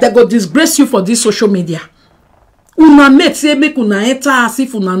set they go disgrace you for this social media. Una mate say make una enter as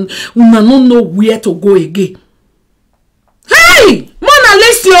if una no know where to go again. Hey! Mona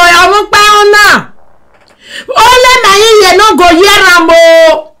list yo ya won pa ona. Ole na ye no go hear am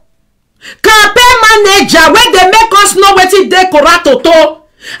o. Campaign manager where they make us know wetin dey Kora Toto.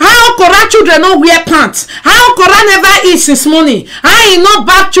 How Kora children no wear pants? How Kora never eat since morning? How he no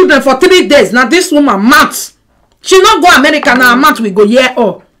back children for 3 days? Now this woman mouth. She no go America now, mouth we go here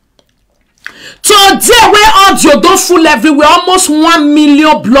all. Today where audio don't full everywhere, almost 1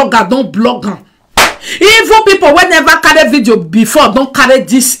 million blogger don't blog am. Evil people wey never carry video before don't carry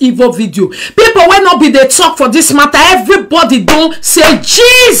this evil video. People wey not be the talk for this matter. Everybody don't say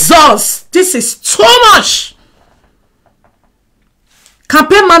Jesus. This is too much.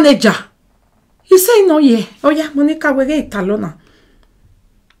 Campaign manager, he say no yeah. Oh yeah, Monica we get Italona.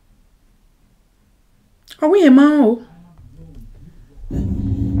 Oh we man.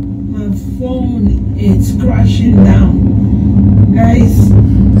 My phone is crashing down, guys.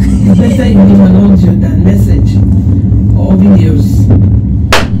 It's better you leave an audio than message or videos.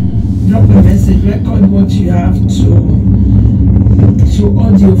 Drop a message, record what you have to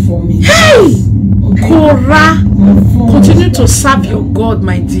audio for me. Hey! Okay. Kora, continue to serve your God,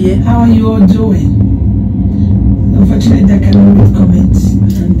 my dear. How are you all doing? Unfortunately, I cannot read comments.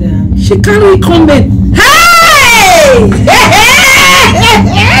 And she can't read comment. Hey!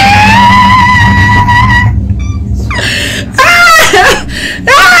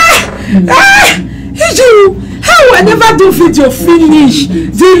 How I never do video finish.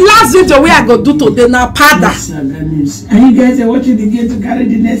 The last video where I go do today now, Pada. And you guys are watching the game to carry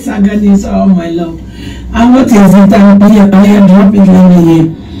the next saga news. Oh my love. And what is it? I'm here. Drop it here.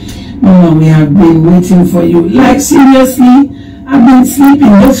 Mama, we have been waiting for you. Like seriously, I've been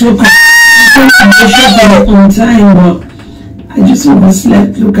sleeping. Just woke up. I on time, but I just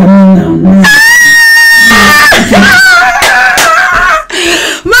overslept. Look at me now.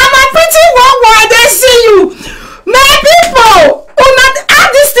 Mama, pretty one why they see you. My people, how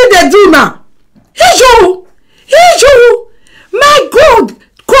this thing they do now? Hey you. My God,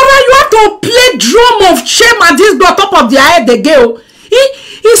 Kora, you have to play drum of shame at this on top of their head they go.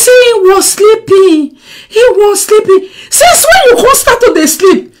 He say he was sleeping. Since when you go start to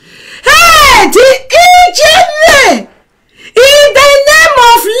sleep? Hey, the in the name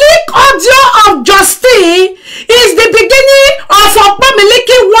of leak audio of Justine is the beginning of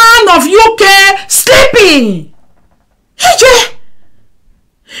Opamiliki one of UK sleeping. Hey,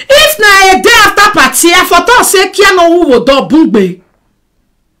 if na a day after party, I thought say Kiano who would do bungbe.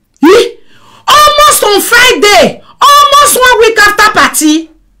 Almost on Friday, almost 1 week after party.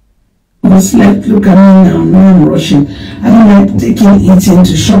 I slept. Look at me now. Now I'm rushing. I don't like eating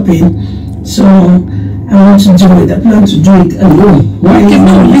to shopping, so I want to do it. I plan to do it alone. Why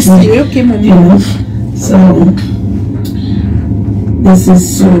Okay, mommy. You know? So this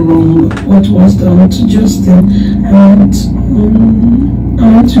is so wrong. What was done to Justin? I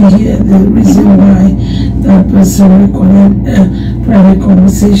want to hear the reason why that person recorded a private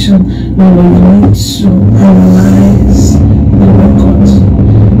conversation. We will need to analyze the record.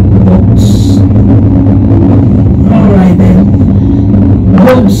 Alright then.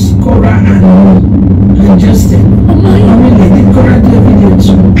 Both Kora and Justin. Really, did Kora do a video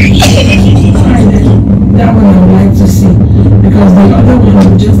too? Alright then. That one I would like to see. Because the other one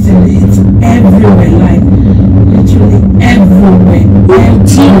with Justin, it's everywhere, like literally everywhere.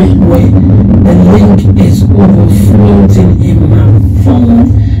 The link is overflowing in my phone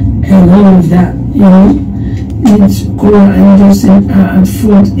and all of that, you know. It's Kora and Justin are at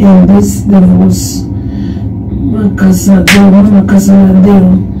fault in this divorce.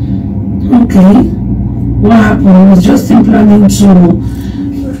 Okay, what happened? Was Justin planning to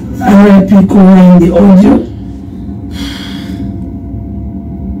RIP Kora in the audio?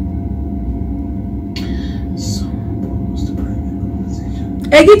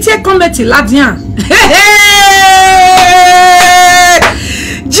 Egite comedy ladian.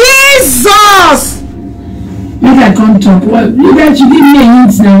 Jesus! Maybe I can't talk. Well, you guys should give me a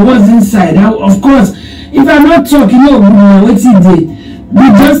hint now. What's inside? Of course, if I'm not talking, you know what he did.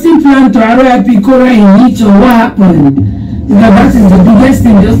 Did Justin plan to RIP Kora in it, or what happened? Because that is the biggest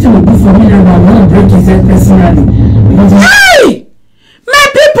thing Justin will do for me now. I'm going to break his head personally. Because hey! My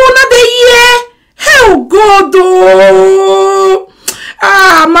people not the year. Oh God, oh.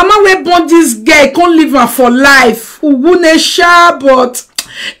 Mama we born this girl, can't leave her for life. Ubunesha, but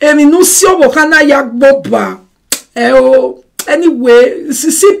no si obokana yak boba. Anyway,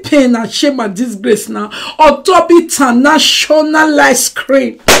 see pain and shame and disgrace now. On top international live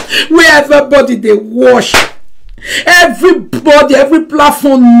screen where everybody they watch. Everybody, every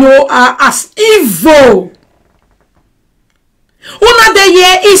platform know her as evil. Una de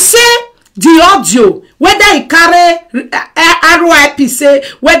year he say the audio whether he carry RIP say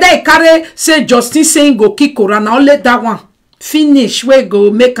whether he carry say Justin saying go kick Korah now let that one finish where go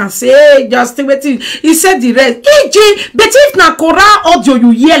make and say hey Justin waiting. He said the rest. But if na Korah audio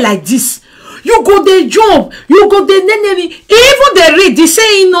you hear like this, you go the job, you go the nene. Even the read, they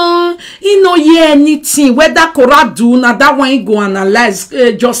say he no hear anything. Whether Korah do na that one he go analyze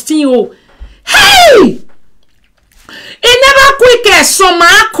Justin oh. Hey! He never quick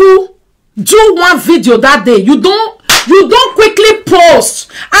Somaku do one video that day. You don't quickly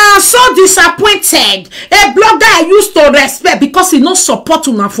post. I'm so disappointed. A blogger I used to respect because he no support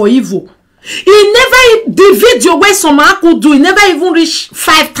una for evil. He never the video where Somaku do, he never even reach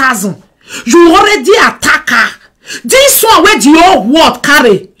 5,000. You already attack her. This one where the whole world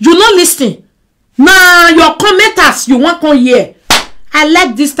carry. You not listening. Nah, your commenters you want to hear. I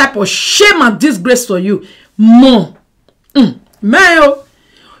like this type of shame and disgrace for you. More. Man,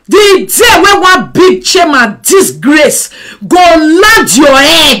 the day where one big shame and disgrace go land your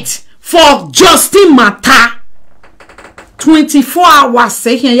head for Justin matter. 24 hours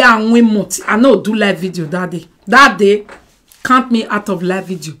saying yeah and win multi. I know do live video that day. That day, count me out of live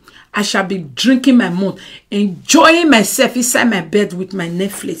video. I shall be drinking my mouth, enjoying myself inside my bed with my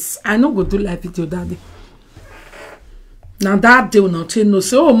Netflix. I know go do live video that day. Now that day will not say no.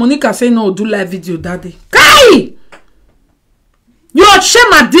 Say oh Monica say no do live video that day. Kai! Your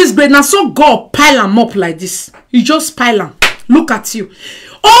shame at this grade now so God pile them up like this. You just pile them. Look at you.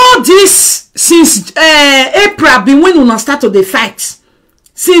 All this since April been when una start to the fight.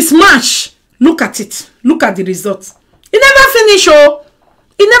 Since March, look at it. Look at the results. It never finish oh.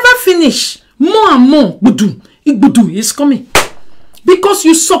 It never finish. More and more Igbudu is coming. Because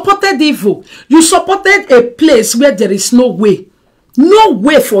you supported evil. You supported a place where there is no way. No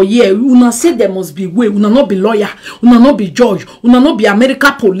way for year. Una say there must be way. Una not be lawyer. Una not be judge. Una not be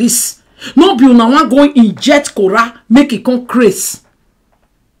America police. No be una want go inject Korah. Make it come crazy.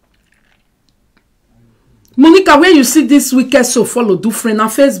 Monica, where you see this wicked so follow do friend on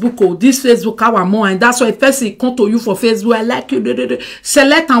Facebook or this Facebook our more and that's why if person come to you for Facebook I like you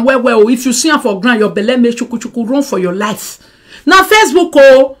select and well if you see her for ground your belly make chuku run for your life. Now Facebook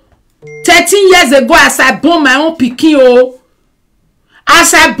oh 13 years ago as I born my own pikin oh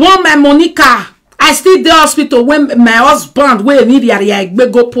as I born my Monica I still the hospital when my husband wey need I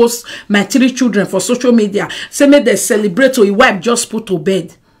go post my 3 children for social media say make they celebrate or wife just put to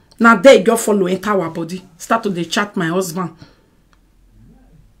bed. Now they go follow enter our body. Start to the chat my husband.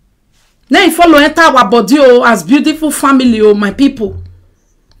 Now you follow enter our body oh as beautiful family oh my people.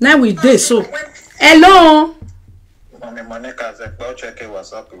 Now we dey so. Hello.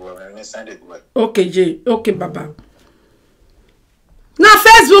 Okay, Jay. Okay, Baba. Now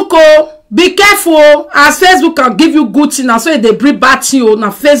Facebook oh be careful as Facebook can give you good thing. Now so they bring bad thing oh. Now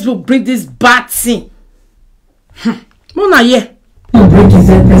Facebook bring this bad thing. Mona yeah. To break his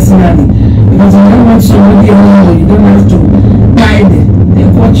head personally because you don't want somebody alone. You don't have to guide them. They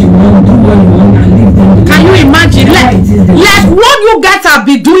what you want, do what you want, and leave them. Can you imagine? Like what you guys have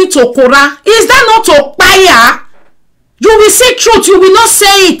been doing to Korah? Is that not to fire? You will say truth, you will not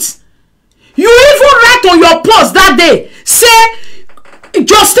say it. You even write on your post that day, say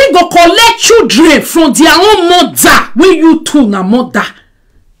Justin go collect children from their own mother when you two na mother.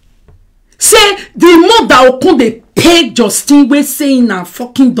 Say the mother will come the pay Justin we saying a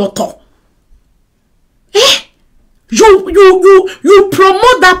fucking daughter. You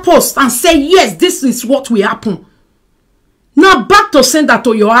promote that post and say yes, this is what will happen. Now back to send that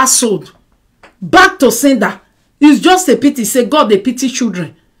to your household. Back to send that. It's just a pity. Say God they pity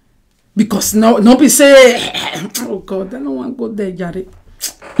children. Because no be say oh God, I don't want to go there, Jerry.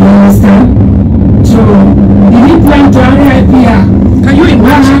 You understand? So you need plan to RIP. Can you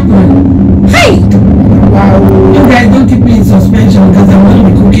imagine? Hey! Wow. You guys don't keep me in suspension because I'm going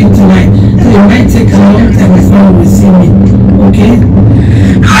to be cooking tonight. So it might take a long time before you will see me. Okay?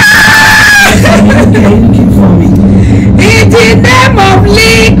 Okay, looking for me. In the name of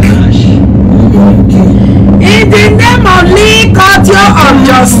Leak. Okay. In the name of Leak, audio of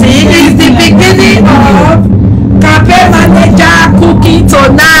Justin is the beginning of campaign manager cooking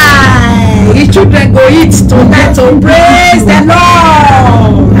tonight. The children go eat tonight to praise the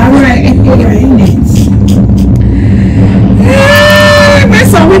Lord. Alright, when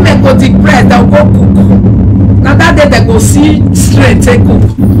some women go depressed, they'll go cook. Now that day they go see straight take cook.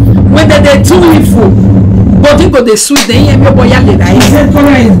 When they do evil, body go the sweet. Then you boy He said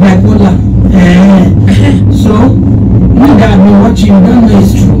Cora is bipolar. So you that be watching, you don't know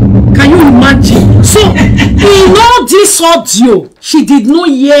it's true. Can you imagine? So in all this audio, she did not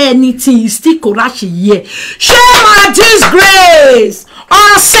hear anything. He still Cora she hear. Shame and disgrace.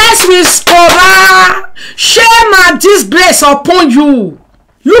 Obsessed with Cora. Shame and disgrace upon you.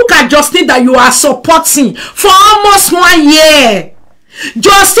 Look at Justin that you are supporting for almost 1 year.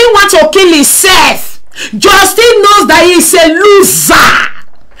 Justin wants to kill himself. Justin knows that he's a loser.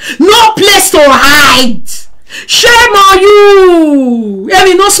 No place to hide. Shame on you.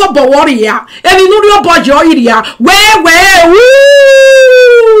 Every no so warrior. Every no your body area. Where woo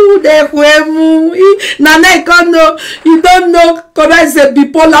Nana you don't know Cora is a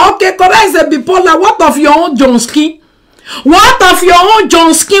bipolar. Okay, Cora is a bipolar. What of your own Johnskin? What of your own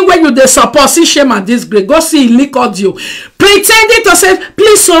Johnskin when you dey support? See shame and disgrace. Go see leak audio. Pretending to say,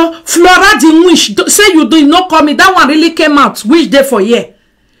 please so Flora the wish. Say you do not call me. That one really came out. Which day for year?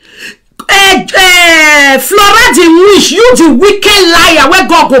 Flora the wish. You the wicked liar. Where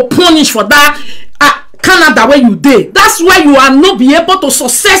God go punish for that Canada where you did. That's why you are not be able to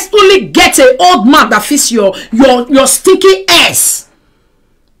successfully get an old man that fits your stinky ass.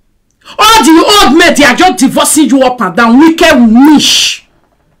 All the old men, they are just divorcing you up and down. Wicked wish.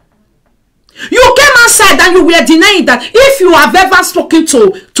 You came outside and you were denying that if you have ever spoken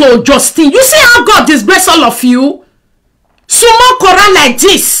to Justin, you see how God disgrace all of you. Sumo Cora like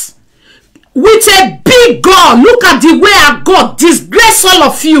this with a big God. Look at the way our God disgrace all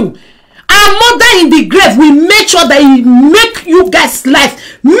of you. Our mother in the grave, we make sure that he make you guys'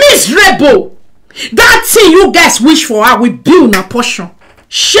 life miserable. That thing you guys wish for her will be in a portion.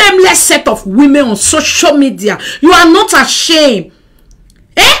 Shameless set of women on social media. You are not ashamed.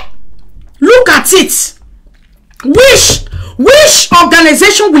 Look at it. Which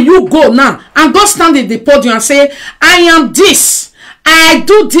organization will you go now and go stand in the podium and say, I am this. I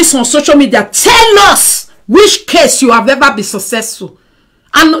do this on social media. Tell us which case you have ever been successful.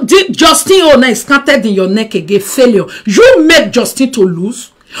 And Justin Ona is counted in your neck again. Failure. You make Justin to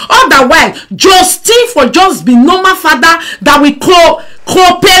lose. Otherwise, Justin for just be normal father that we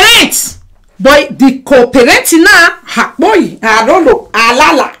cooperate. Boy, the cooperating now, ha boy, alolo,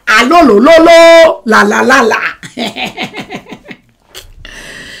 alala, alolo, lolo, la la la la.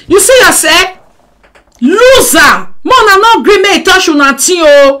 You see yourself? Loser. Mona no gree me touch una tin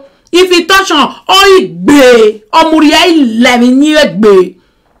o. If he touch on, igbe, omuria ilemi ni egbe.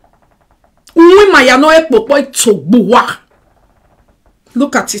 Uwi maya no ekpopo itogbuwa.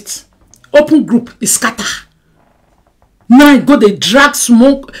 Look at it. Open group is scatter. Now go they drag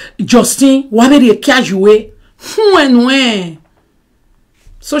smoke Justin. Wabere casual. When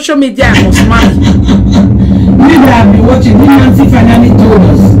social media must mind. Maybe I've been watching. Nancy finally told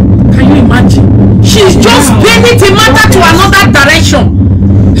us. Can you imagine? She's just bringing the matter to another direction.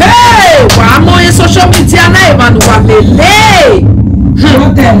 Hey, wamo in social media na even wabele.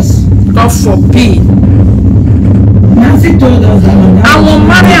 What else? God forbid. Nancy told us that I will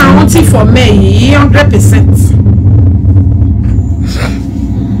marry a auntie for me 100%.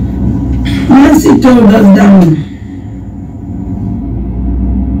 Nancy told us that.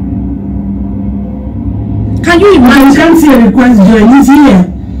 Can you imagine? You can't see a request join. He's here.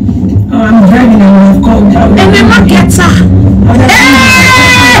 Oh, I'm driving and I've called down. And the marketer.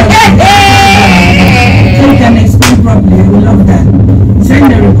 So you can explain properly. We love that.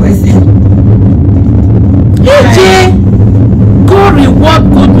 Send the request in. AJ, go reward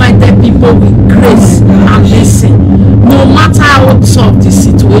good-minded people with grace and listen. No matter how tough the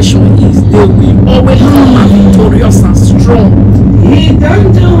situation is, they will always come out victorious and strong. He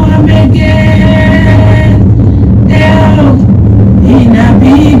don't do them again. In a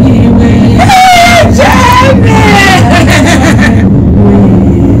big way.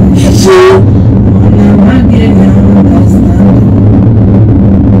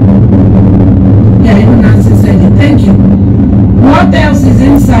 Thank you. What else is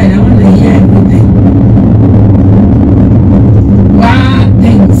inside? I want to hear everything. Wow,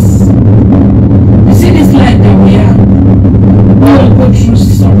 things. You see this life that we are. We will go through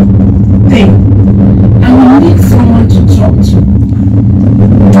something. And we need someone to talk to.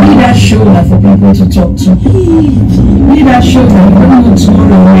 We need that shoulder for people to talk to. We need that shoulder. You don't know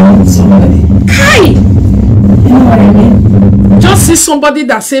tomorrow when you need somebody. Hi! You know what I mean? Just see somebody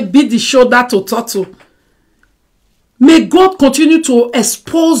that say be the shoulder to talk to. May God continue to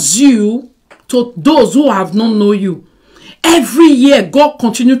expose you to those who have not known you. Every year, God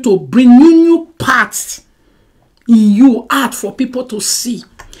continue to bring new parts in you out for people to see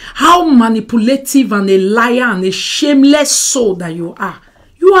how manipulative and a liar and a shameless soul that you are.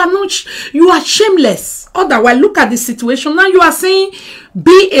 You are not, you are shameless. Otherwise, look at the situation. Now you are saying,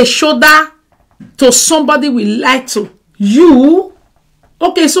 be a shoulder to somebody we like to. You,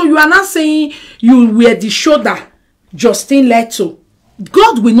 okay, so you are not saying you were the shoulder Justin Leto.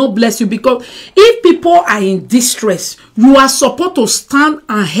 God will not bless you, because if people are in distress, you are supposed to stand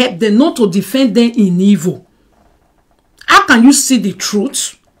and help them, not to defend them in evil. How can you see the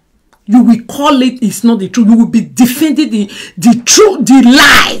truth? You will call it, it's not the truth. You will be defending the truth, the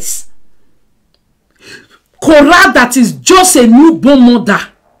lies. Cora that is just a newborn mother,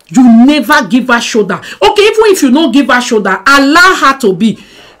 you never give her shoulder. Okay, even if you don't give her shoulder, allow her to be.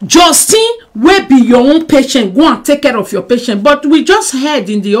 Justin will be your own patient. Go and take care of your patient. But we just heard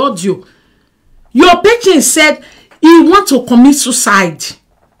in the audio, your patient said he wants to commit suicide.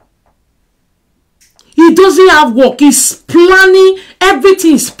 He doesn't have work. He's planning.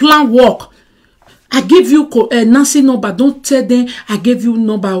 Everything is planned work. I give you Nancy number. Don't tell them I gave you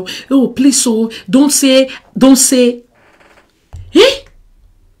number. Oh, please, so don't say. Eh?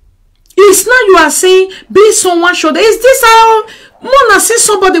 It's not you are saying be someone's shoulder. Is this how Mona see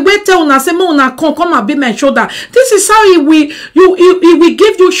somebody wait tell Una say Mona come and be my shoulder? This is how he will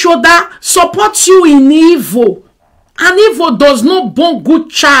give you shoulder, support you in evil. And evil does not born good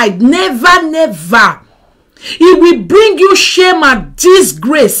child. Never, never. He will bring you shame and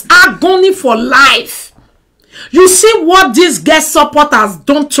disgrace, agony for life. You see what this guest support has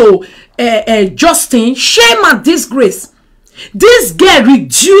done to Justin? Shame and disgrace. This girl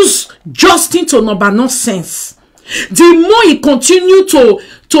reduced Justin to number nonsense. The more he continue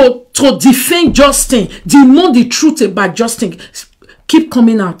to defend Justin, the more the truth about Justin keep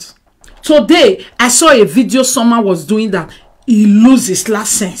coming out. Today, I saw a video someone was doing that. He loses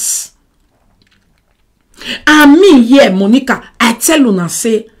last sense. And me, yeah, Monica, I tell you now,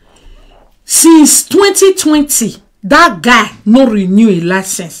 say, since 2020, that guy no renew a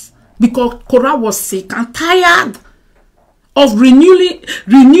license. Because Cora was sick and tired of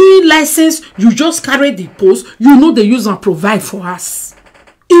renewing license. You just carry the post. You know they use and provide for us.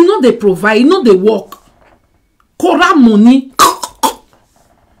 You know they provide. You know they work. Cora money.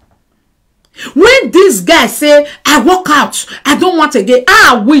 When this guy say, I walk out, I don't want to get,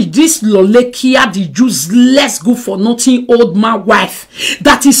 I wish this Lolekia, the useless good for nothing old man wife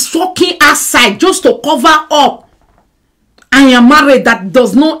that is fucking outside just to cover up. I am married that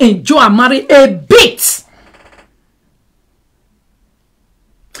does not enjoy a marriage a bit.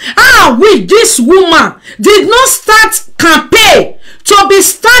 I wish this woman did not start campaign to be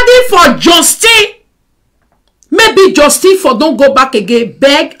standing for justice. Maybe Justin for don't go back again,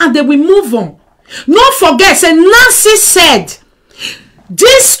 beg, and they will move on. Don't forget, say Nancy said,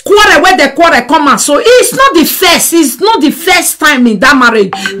 this quarrel where the quarrel come out, so it's not the first time in that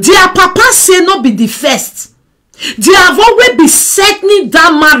marriage. Their papa say not be the first. They have always been settling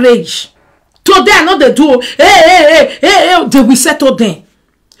that marriage. Today, I know they do, hey, they will settle them.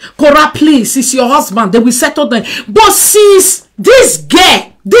 Cora, please, it's your husband, they will settle them. But since this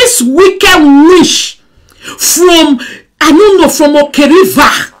girl, this wicked witch, from, I don't know, from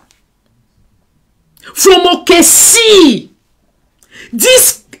Okeriva, from Okesi,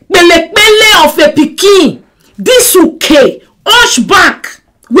 this pele of a Pekin, this uke, back,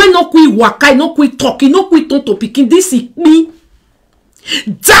 when no kui waka, no kui talk, no kui talk to Pekin, this is me,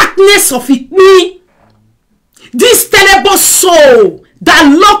 darkness of it me, this terrible soul that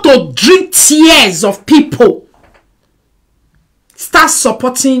love to drink tears of people, start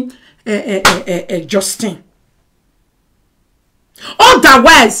supporting Justin.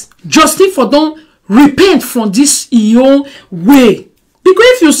 Otherwise, Justin for don't repent from this your way. Because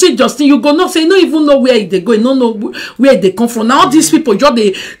if you see Justin, you go not say, you don't even know where they go, you don't know where they come from. Now these people just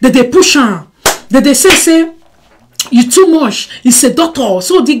they push on. They say you too much. It's a daughter.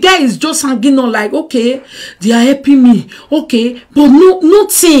 So the guy is just hanging on like, okay, they are helping me. Okay, but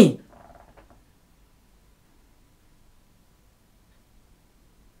nothing.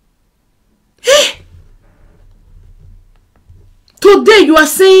 Today you are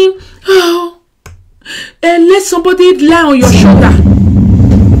saying, oh, let somebody lie on your shoulder.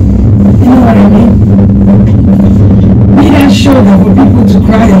 You know what I mean? Be that shoulder for people to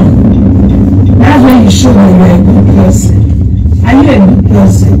cry on. That's when you show that you're a good person. Are you a good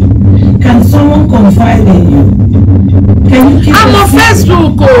person? Can someone confide in you? Can you keep I'm on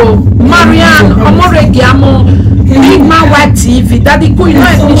Facebook, Marianne, Omoregi, I'm on Big Man White TV. Daddy, go, you know,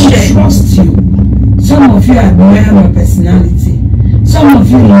 I trust you. Some of you admire my personality. Some of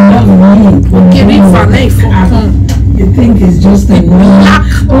you love me. You think it's just a black.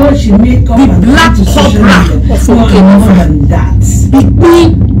 Oh, she make up the black cobra of more than that.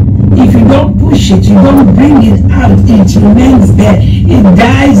 If you don't push it, you don't bring it out, it remains there. It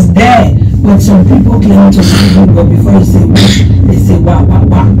dies there. But some people claim to see good, but before you say wow, they say wow, wow,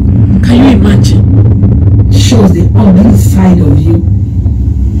 wow. Can you imagine? Shows the ugly side of you.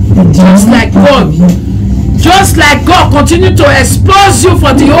 Just like God. Just like God continue to expose you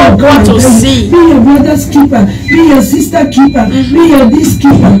for the whole world to see. Be your brother's keeper. Be your sister keeper. Be your this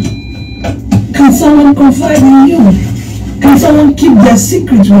keeper. Can someone confide in you? Can someone keep their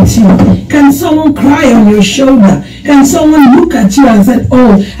secret with you? Can someone cry on your shoulder? Can someone look at you and say,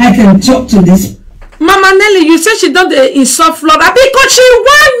 oh, I can talk to this? Mama Nelly, you say she don't insult Flora because she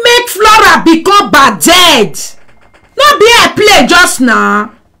won't make Flora become bad dead. Not be a play just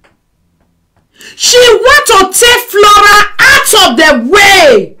now. She want to take Flora out of the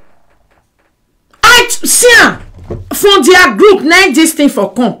way. I see from their group, nine this thing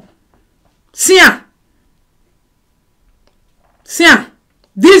for come. See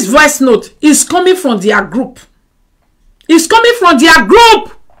this voice note is coming from their group. It's coming from their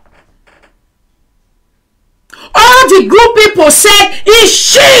group. All the group people said it's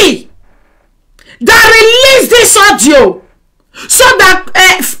she that released this audio so that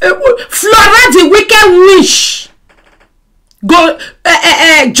Flora the wicked witch go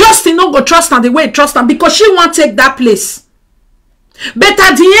Justin no go trust her the way he trust her because she won't take that place. But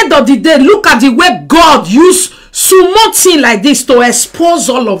at the end of the day, look at the way God used small thing like this to expose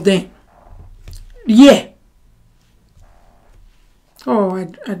all of them. Yeah. Oh,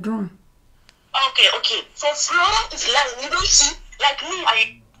 I drawn. Okay. So Flora is lying. You don't see, like me,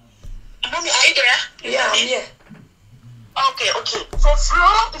 Mommy, are you there? Yeah, I'm here. Okay. So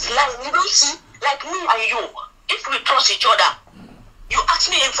Flora is lying. You don't see, like me and you. If we trust each other, you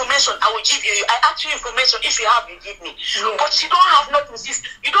ask me information, I will give you. I ask you information. If you have, you give me. Yeah. But she don't have nothing.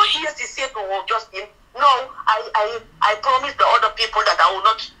 You don't hear she say to Justin, no, I promise the other people that I will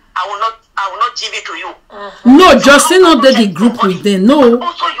not give it to you. No, Justin not the group with them. No.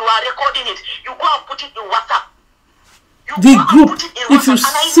 Also, you are recording it. You go and put it in WhatsApp. The group. If you and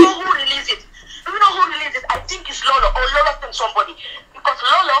I see, know who released it. Do you know who released it? I think it's Lolo, or Lolo sent somebody, because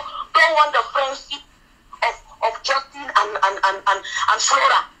Lolo don't want the friendship of Justin and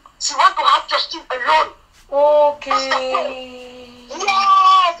Flora. She want to have Justin alone. Okay.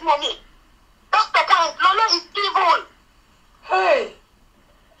 Yes, mommy. That's the point. Lolo is evil. Hey.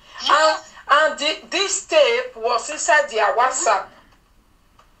 Yes. And this tape was inside their WhatsApp.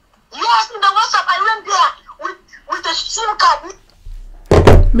 Yes, in the WhatsApp. I went there with the SIM card.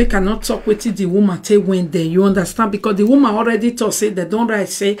 Make her not talk with the woman take when there. You understand? Because the woman already told say they don't write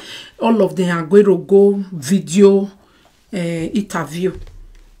say all of them are going to go video interview.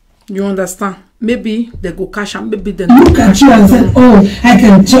 You understand? Maybe they go cash and maybe they look at you and say, oh, I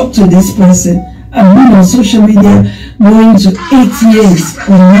can talk to this person. I've been on social media going to 8 years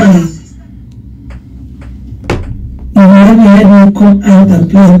online. You never had me come out and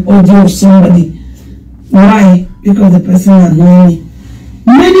play an audio of somebody. Why? Because the person annoying me.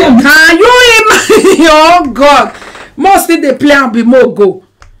 Many of can you imagine? Oh God, mostly they play and be more go.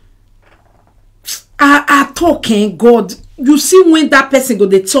 I talking God. You see when that person go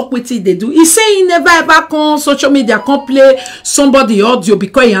they talk with it they do. He say he never ever come social media come play somebody audio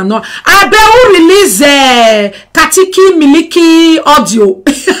because he are not. I bet who release Katiki Miliki audio.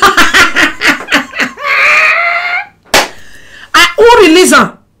 Who release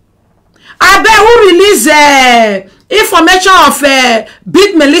them? I bet who release information of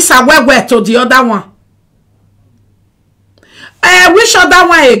Big Melissa Wewe to the other one. Which other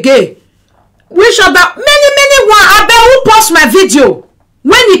one again? Which other? Many one. I bet who post my video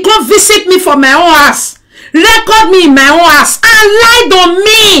when he come visit me for my own house, record me in my own house, and lied on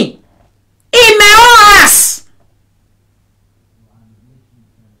me in my own house.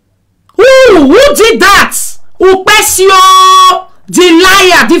 Who did that? Upesio, the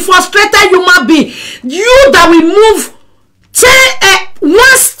liar, the frustrated human being. You that will move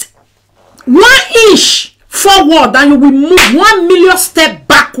 1 inch forward and you will move 1 million steps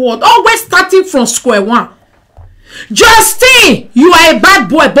backward, always starting from square one. Justin, you are a bad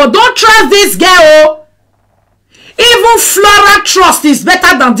boy, but don't trust this girl. Even Flora trust is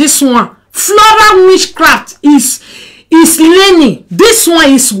better than this one. Flora witchcraft is learning. This one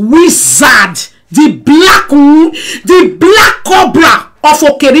is wizard. The black cobra of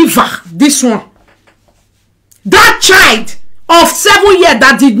Oke River. This one. That child of 7 years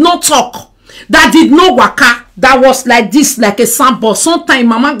that did not talk, that did not waka, that was like this, like a sandboard. Sometimes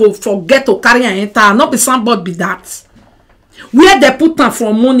mama go forget to carry and enter. Not be sandboard be that. Where they put her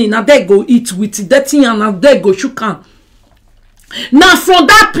from morning, and they go eat with that thing, and they go shook her. Now from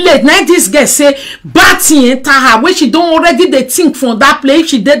that place, now this girl say bad thing enter her when she don't already they think from that place.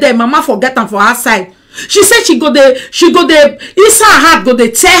 She did there, mama forget them for her side. She said she go there, inside her heart go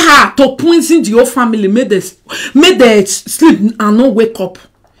they tell her to poison the whole family, made they sleep and not wake up.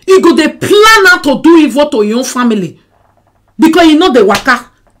 You go they plan out to do evil to your own family. Because you know the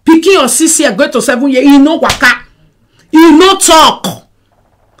waka. Picking your sister going to 7 years, you know waka. You know talk.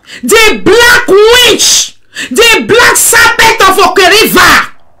 The black witch, the black serpent of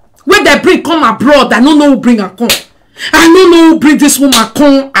Okeriva, where they bring come abroad. I don't know who bring her come. I don't know who bring this woman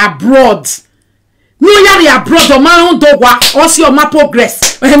come abroad. No yari abroad, your man on dogwa, or see your man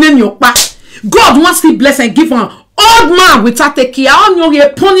progress. And then your pa. God wants to bless and give her old man without a care. I don't know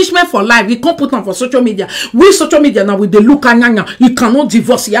punishment for life. You can't put on for social media. With social media now with the look and you cannot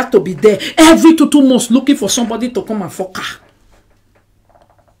divorce. You have to be there every 2 months looking for somebody to come and fuck her.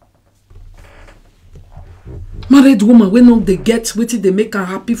 Married woman, when no they get waiting, they make her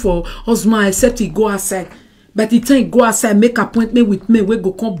happy for husband except he go outside. But the time he go outside, make appointment with me, we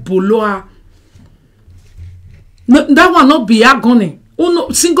go come below her. No, that one not be agony. Oh no,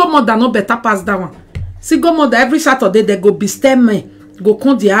 single mother no better pass that one. Single mother every Saturday they go be stem me, go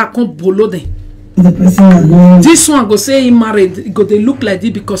come there, come below them. The person this one go say he married, go they look like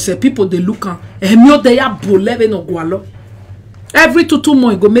this because people they look on. And me they are bole no go along. Every 2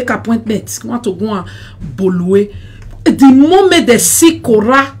 months, go make appointments. Want to go and bolue. The moment they see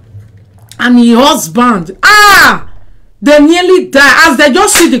Cora and her husband, they nearly die. As they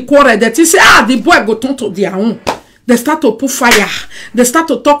just see the quarrel, they say, the boy go turn to their own. They start to put fire. They start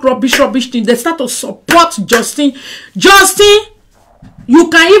to talk rubbish thing. They start to support Justin. Justin, you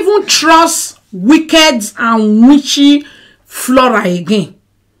can even trust wicked and witchy Flora again.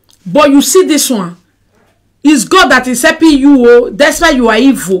 But you see this one. It's God that is helping you. Oh, that's why you are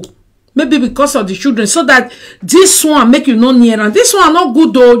evil. Maybe because of the children. So that this one make you no near. And this one not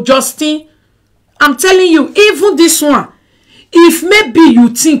good though, Justin. I'm telling you, even this one. If maybe you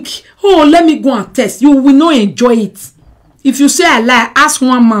think, oh, let me go and test. You will not enjoy it. If you say I lie, ask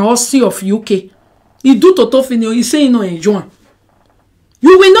one man or see of UK. He do toto finio. He say he no enjoy.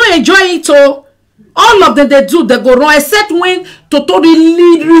 You will not enjoy it. Oh. All of them they do, they go wrong, except when Toto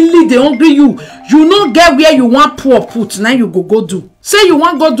really they hungry you. You not get where you want poor put. Now you go do. Say you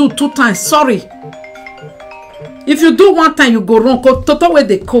want go do 2 times. Sorry. If you do 1 time, you go wrong. Toto where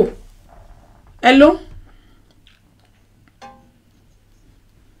they go. Hello?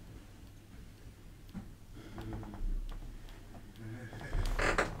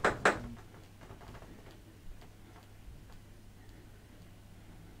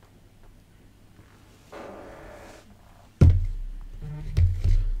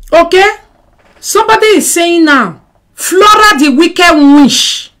 Okay? Somebody is saying now, Flora the wicked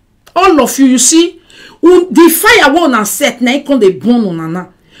witch. All of you, you see, the fire won't set now, come the bone on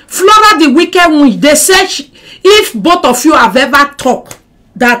now. Flora the wicked witch, they said if both of you have ever talked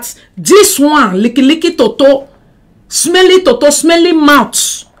that this one, licky toto, smelly mouth,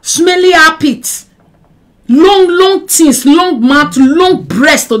 smelly armpit, long things, long mouth, long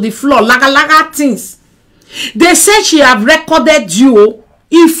breast to the floor, laga things. They said she have recorded you.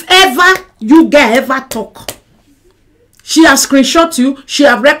 If ever you get ever talk, she has screenshot you, she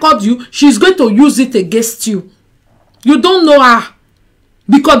have recorded you, she's going to use it against you. You don't know her.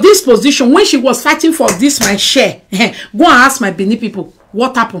 Because this position, when she was fighting for this, my share, go and ask my Benin people,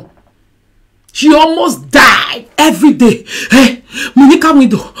 what happened? She almost died every day. Hey, Monica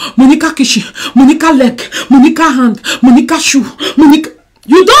window, Monica kitchen, Monica leg, Monica hand, Monica shoe, Monica.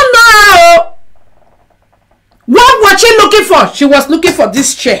 You don't know her. What was she looking for? She was looking for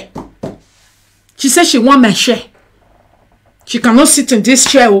this chair. She said she want my chair. She cannot sit in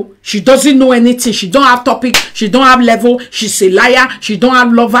this chair. Oh. She doesn't know anything. She don't have topic. She don't have level. She's a liar. She don't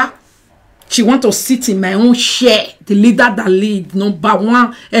have lover. She want to sit in my own chair. The leader that lead.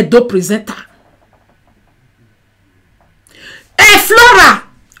 #1 Edo presenter. Hey, Flora,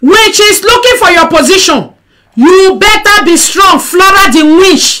 when she's looking for your position, you better be strong. Flora the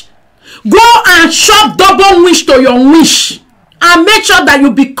witch. Go and shop double wish to your wish. And make sure that you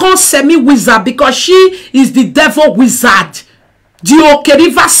become semi-wizard. Because she is the devil wizard. The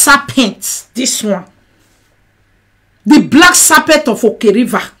Okeriva serpent. This one. The black serpent of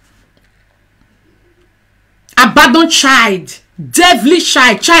Okeriva. Abandoned child. Devilish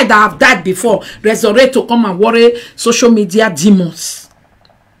child. Child that have died before. Resurrect to come and worry social media demons.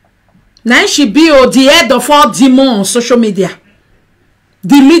 Now she be the head of all demons on social media.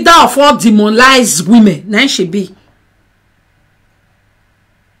 The leader of all demonized women. Now she be.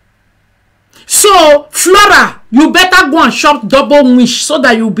 So, Flora, you better go and shop double wish so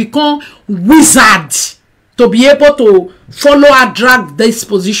that you become wizard to be able to follow her drag this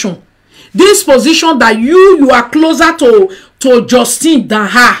position. This position that you are closer to Justine than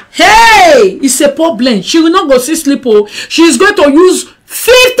her. Hey, it's a problem. She will not go see sleep. She is going to use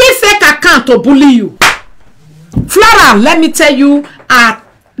 50 fake accounts to bully you. Flora, let me tell you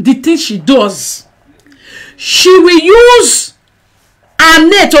the thing she does. She will use her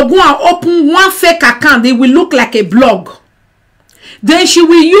net to go and open one fake account. It will look like a blog. Then she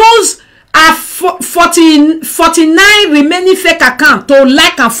will use a 49 remaining fake account to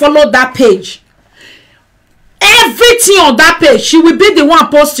like and follow that page. Everything on that page, she will be the one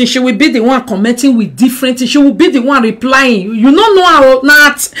posting, she will be the one commenting with different things, she will be the one replying. You don't know how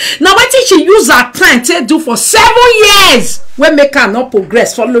not. Now what did she use her time to do for 7 years when make her not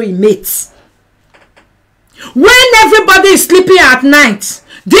progress following mates? When everybody is sleeping at night,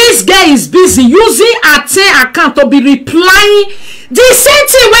 this girl is busy using her 10 account to be replying the same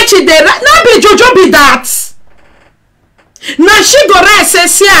thing when she did. Not be Jojo be that. Now she go right say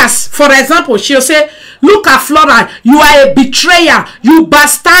yes. For example, she'll say, look at Flora, you are a betrayer, you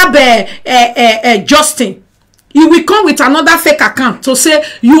bastard Justin. He will come with another fake account to say,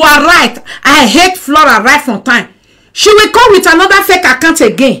 you are right, I hate Flora right from time. She will come with another fake account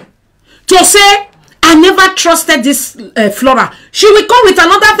again to say, I never trusted this Flora. She will come with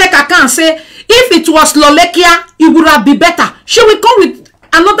another fake account and say, if it was Lolekia, it would have been better. She will come with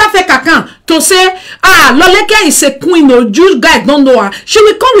another fake account to say, Lolekia is a queen, or you guys don't know her. She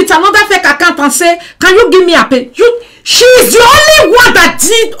will come with another fake account and say, can you give me a pay? She is the only one that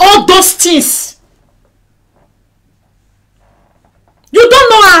did all those things. You don't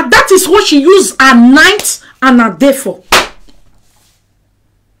know her. That is what she used her night and her day for.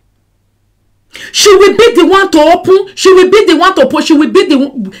 She will be the one to open. She will be the one to post. She will be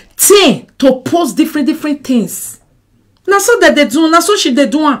the thing to post different things. Now so that they do. Now so she they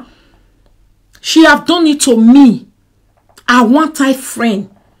do. She have done it to me. A one-time friend.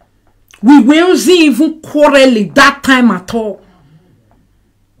 We weren't even quarreling that time at all.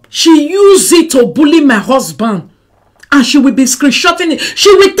 She used it to bully my husband. And she will be screenshotting it.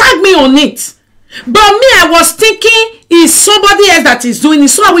 She will tag me on it. But me, I was thinking it's somebody else that is doing it.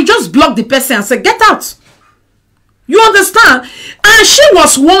 So I will just block the person and say, get out. You understand? And she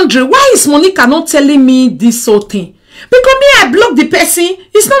was wondering, why is Monica not telling me this whole thing? Because me, I block the person.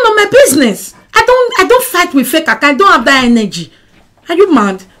 It's none of my business. I don't fight with fake account. I don't have that energy. Are you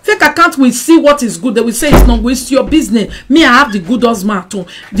mad? Fake account will see what is good. They will say it's not good. It's your business. Me, I have the good husband too.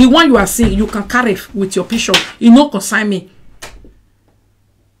 The one you are seeing, you can carry with your picture. You no consign me.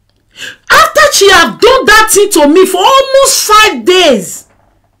 After she have done that thing to me for almost 5 days,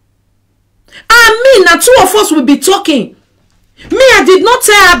 and me, now 2 of us will be talking. Me, I did not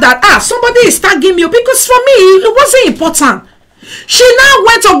tell her that, somebody is tagging me, because for me, it wasn't important. She now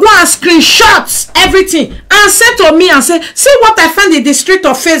went to go and screenshot everything and said to me and say, see what I found in the street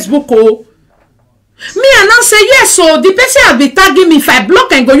of Facebook, oh. Me and now say, yes, so the person has been tagging me. If I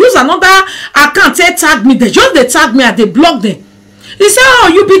block and go use another account, they tag me. They tag me and they block them. He said, oh,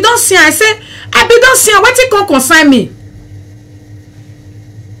 you be done see. I said, I be done see. What you can consign me?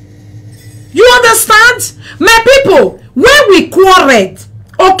 You understand? My people, when we quarreled,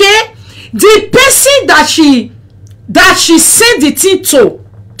 okay, the person that she sent the thing to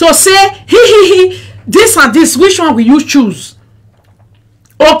say, this and this, which one will you choose?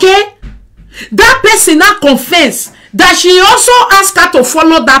 Okay? That person now confess that she also asked her to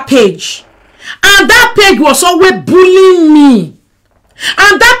follow that page. And that page was always bullying me.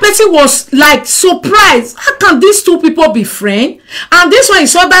 And that person was like surprised. How can these two people be friends? And this one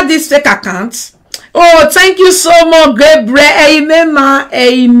is under this fake account. Oh, thank you so much, Gabriel. Amen, ma.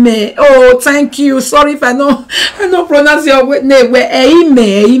 Amen. Oh, thank you. Sorry if I don't pronounce your name. Amen.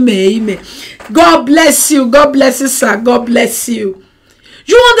 Amen. Amen. God bless you. God bless you, sir. God bless you.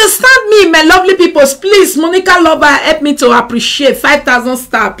 You understand me, my lovely people? Please, Monica Lover, help me to appreciate 5,000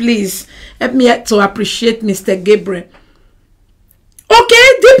 stars, please. Help me to appreciate Mr. Gabriel.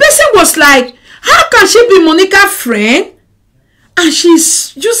 Okay, the person was like, how can she be Monica's friend? And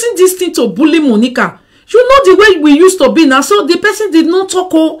she's using this thing to bully Monica. You know the way we used to be now. So the person did not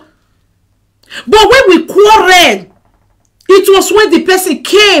talk. Oh. But when we quarreled, it was when the person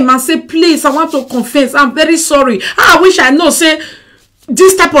came and said, please, I want to confess. I'm very sorry. I wish I know, say,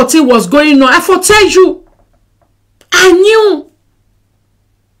 this type of thing was going on. I foretell you. I knew.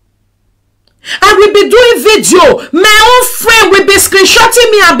 I will be doing video. My own friend will be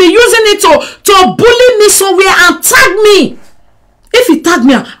screenshotting me and be using it to bully me somewhere and tag me. If he tag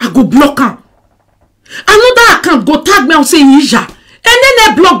me, I go block him. Another account go tag me and say Isha. And then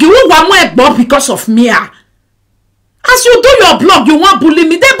they block you. One more block because of me. As you do your blog, you want bully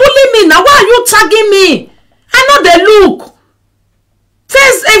me. They bully me now. Why are you tagging me? I know they look.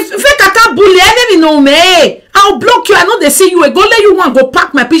 First, if I can't bully, enemy know me. I'll block you. I know they see you. Go let you one go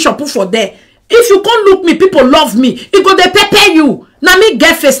pack my picture, put for there. If you can't look me, people love me. You go they pepper you. Now me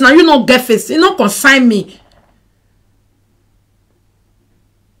get face. Now you not get face. You not consign me.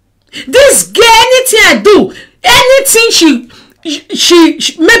 This girl, anything I do, anything she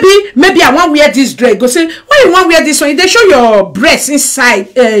maybe I want wear this dress. Go say, why you want wear this one? They show your breast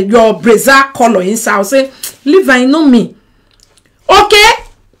inside, your brazier color inside. I'll say, leave her, you know me. Okay?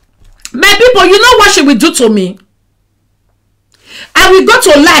 My people, you know what she will do to me? I will go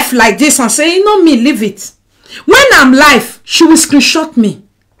to life like this and say, you know me, leave it. When I'm live, she will screenshot me.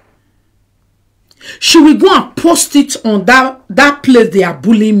 She will go and post it on that place they are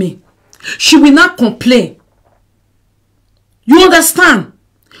bullying me. She will not complain. You understand?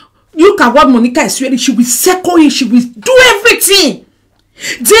 Look at what Monica is wearing. She will circle it. She will do everything.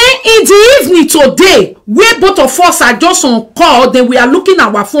 Then in the evening today, where both of us are just on call, then we are looking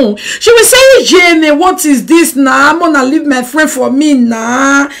at our phone. She will say, Jane, what is this now? I'm gonna leave my friend for me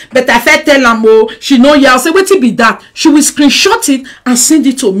now. But if I tell her more, she know yeah. I'll say, what it be that? She will screenshot it and send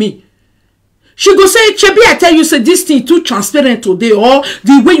it to me. She go say, Chebi, I tell you, say this thing too transparent today, or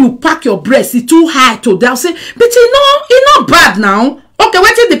the way you pack your breast is too high today. I'll say, but it's not bad now. Okay,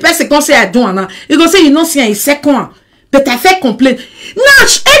 what if the person can say I do now? He go say, you know, see a second one. But I felt complain. Now,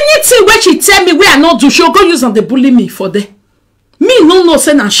 anything where she tell me where I not do, she'll go use and they bully me for that. Me no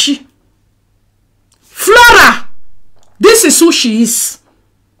say na she. Flora, this is who she is.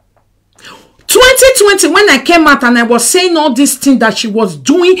 2020, when I came out and I was saying all these things that she was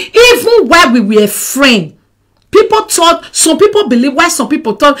doing, even while we were friends, people thought, some people believe, why some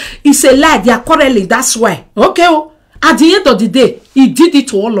people thought it's a lie, they are quarreling, that's why. Okay, oh, at the end of the day, he did it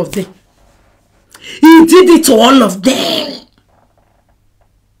to all of them. He did it to all of them.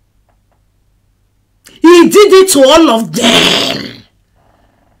 He did it to all of them.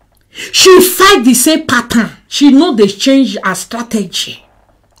 She fight the same pattern. She know they change her strategy.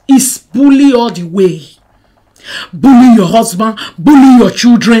 It's bully all the way. Bully your husband, bully your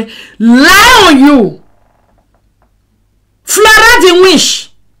children, lie on you. Flora the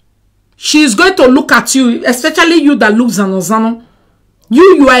wish. She is going to look at you, especially you that looks Zanozano.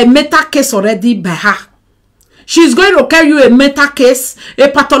 You are a meta case already by her. She's going to carry you a meta case, a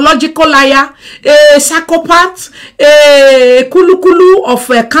pathological liar, a psychopath, a kulukulu of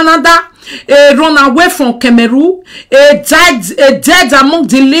Canada, a run away from Cameroon, a dead among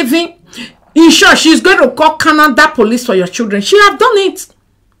the living. In short, she's going to call Canada police for your children. She have done it.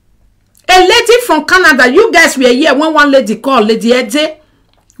 A lady from Canada, you guys were here when one lady called Lady Ede,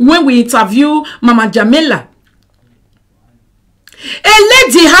 when we interview Mama Jamila. A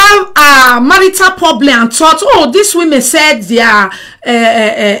lady have a marital problem and thought, oh, these women said they are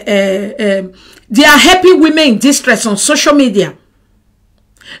happy women in distress on social media.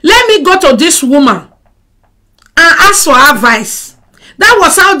 Let me go to this woman and ask for advice. That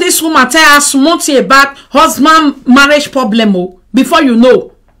was how this woman tell us months about husband marriage problem. Before you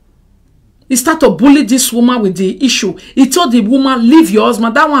know, he started to bully this woman with the issue. He told the woman, leave your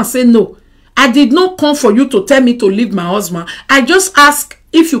husband. That one said no. I did not come for you to tell me to leave my husband. I just ask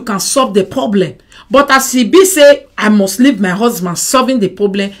if you can solve the problem. But as he be say, I must leave my husband, solving the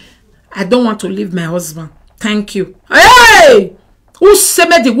problem. I don't want to leave my husband. Thank you. Hey! Who said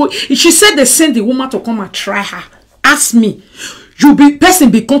the she said they send the woman to come and try her. Ask me. You be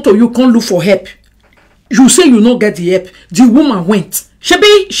person be come to you, can't look for help. You say you don't get the help. The woman went.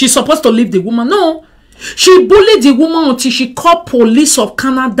 She's supposed to leave the woman. No. She bullied the woman until she called police of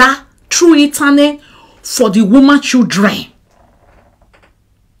Canada through internet for the woman children.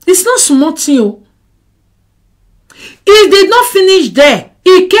 It's not small thing. He did not finish there.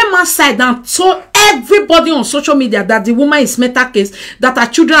 He came outside and told everybody on social media that the woman is meta case, that her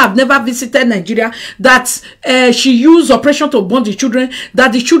children have never visited Nigeria, that she used operation to born the children,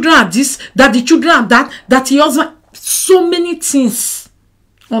 that the children are this, that the children are that he also so many things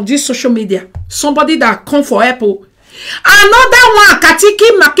on this social media. Somebody that come for help. Another one,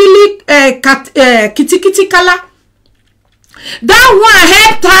 Katiki Makili Kitikiti Kala. That one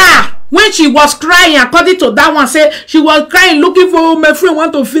helped her when she was crying. According to that one, say she was crying, looking for my friend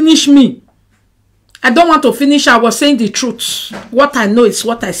want to finish me. I don't want to finish. I was saying the truth. What I know is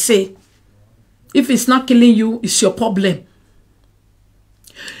what I say. If it's not killing you, it's your problem.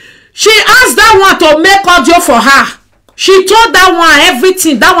 She asked that one to make audio for her. She told that one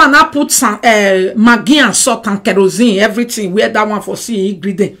everything. That one I put some Maggi and salt and kerosene, everything. Where that one for seeing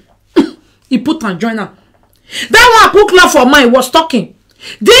ingredient. He put and join her. That one put love for mine was talking.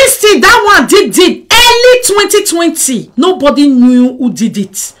 This thing, that one did early 2020. Nobody knew who did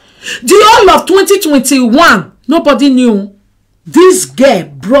it. The whole of 2021, nobody knew. This girl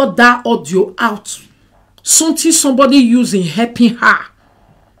brought that audio out. Something somebody using helping her.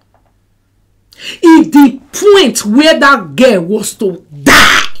 If the point where that girl was to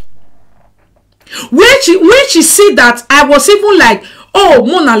die. When she see that, I was even like, oh,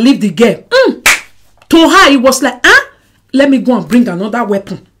 Mona, leave the girl. To her, it was like, let me go and bring another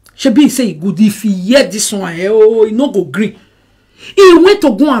weapon. She be say, good, if he hear this one, oh, he no go green. He went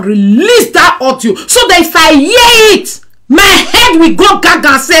to go and release that audio so that if I hear it, my head will go gaga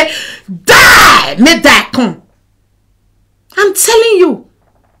and say, die, make that come. I'm telling you.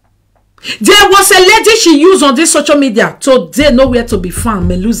 There was a lady she used on this social media. Today, nowhere to be found,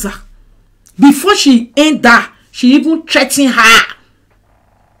 Melusa. Before she ain't that, she even threatened her.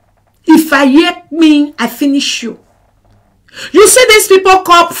 If I hear me, I finish you. You see these people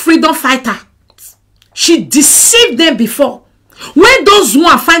called freedom fighter. She deceived them before. When those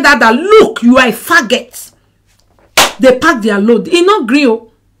one find out that, look, you are a faggot, they pack their load. He no green.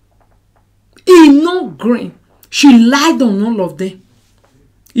 He no green. She lied on all of them.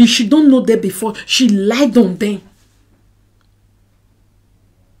 If she don't know them before, she lied on them.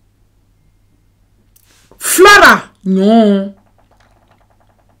 Flora, no.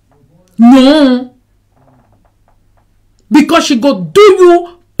 No. Because she go do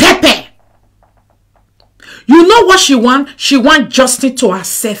you pepper. You know what she want? She want Justin to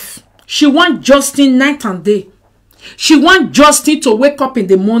herself. She want Justin night and day. She want Justin to wake up in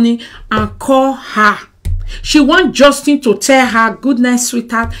the morning and call her. She want Justin to tell her, good night,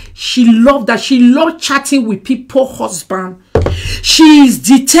 sweetheart. She love that. She love chatting with people husband. She is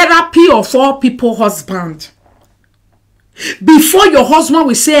the therapy of all people husband. Before your husband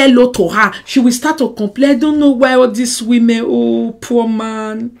will say hello to her, she will start to complain. I don't know why all these women, oh, poor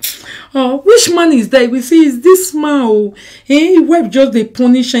man. Oh, which man is that? We see, is this man, oh. He wife just the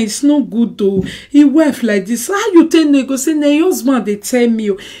punish and it's no good, though. He wife like this. How you tell me? Go say, na your husband, they tell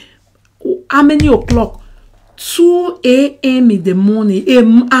me, oh, how many o'clock? 2 a.m. in the morning,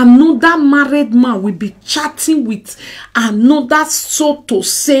 another married man will be chatting with another, so to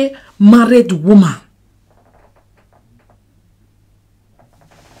say, married woman.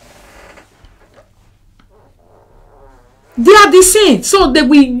 They are the same. So they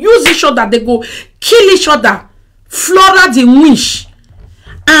will use each other. They go kill each other. Flora the witch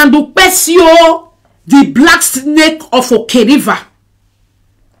and Upesio the black snake of Oke River.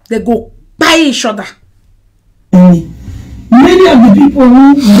 They go buy each other. Many of the people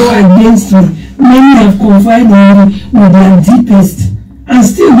who go against me, many have confided in me with their deepest, and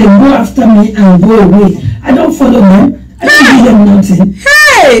still they go after me and go away. I don't follow them. I don't give them nothing.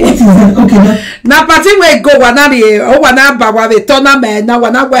 Hey! What is that? Okay, now party we go wana bawa we tournament now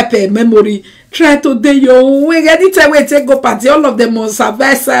wana weapon memory. Try to do your own way. Anytime we take go party, all of them must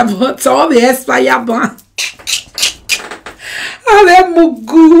survive, but all the expire ban. Ale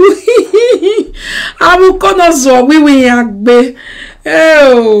mugu. Amu kono zo we agbe.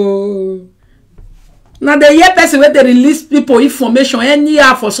 Oh. Now the year person where they release people information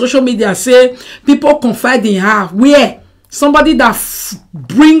anyhow for social media say people confide in her. Where somebody that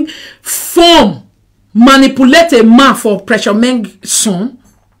bring form manipulate a man for pressure men son.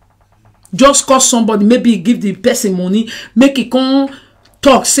 Just call somebody, maybe give the person money, make it come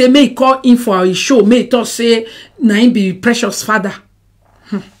talk, say, may he call in for a show, may he talk, say, na him be precious father.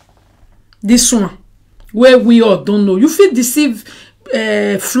 This one, where we all don't know. You feel deceive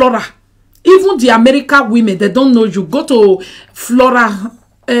Flora. Even the American women, they don't know you. Go to Flora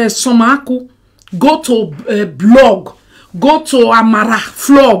Somaku, go to blog, go to Amara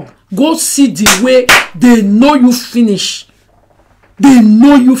vlog, go see the way they know you finish. They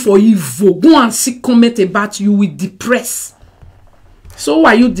know you for evil. Go and see comment about you with depress. So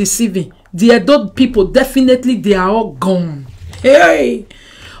why are you deceiving? The adult people, definitely they are all gone. Hey,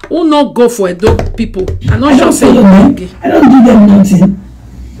 who not go for adult people? I'm not just saying okay. I don't do them nothing.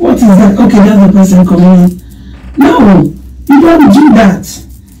 What is that? Okay, that's the person coming in. No, you don't do that.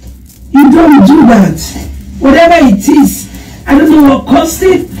 You don't do that. Whatever it is, I don't know what caused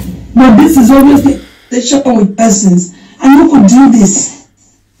it, but this is obviously the shopping with persons. And who could do this?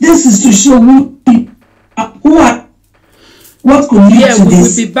 This is to show who are, what could lead to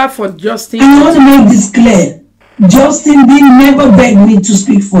this. We will be back for Justin. And I want to make this clear. Justin did never beg me to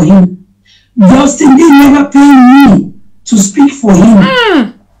speak for him. Justin did never pay me to speak for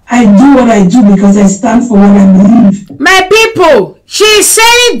him. I do what I do because I stand for what I believe. My people, she is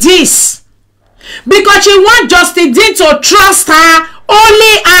saying this because she wants Justin Dean to trust her,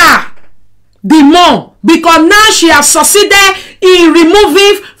 only her, the more. Because now she has succeeded in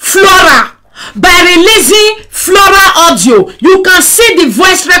removing Flora. by releasing Flora audio. You can see the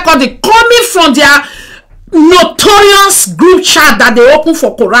voice recording coming from their notorious group chat that they open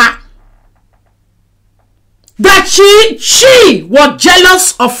for Korah. That she was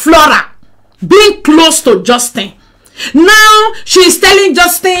jealous of Flora being close to Justin. Now she is telling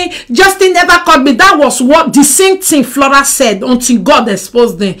Justin never called me. That was what the same thing Flora said until God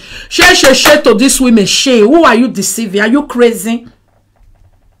exposed them. She to these women. Who are you deceiving? Are you crazy?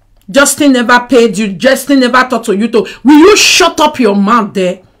 Justin never paid you. Justin never talked to you. Will you shut up your mouth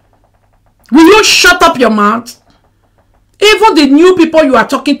there? Will you shut up your mouth? Even the new people you are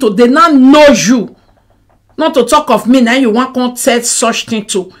talking to, they now know you. Not to talk of me, now you want to say such thing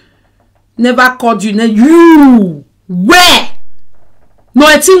to. Never called you. Now you. Where? No,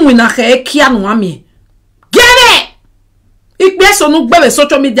 I think we not no me. Get it! If there's no baby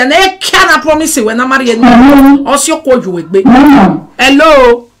social media, I can't promise you when I'm married. Also, call you with me.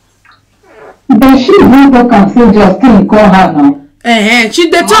 Hello. But she never can say Justin call her now. She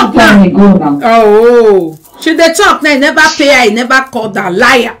the talk now. Oh, she the talk now. Never pay her. Never called her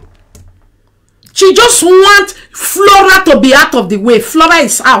liar. She just want Flora to be out of the way. Flora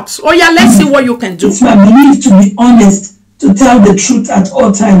is out. Oh yeah, let's see what you can do. It's my belief to be honest, to tell the truth at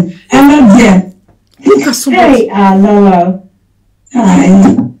all times. I'm not there. Hey, Lolo.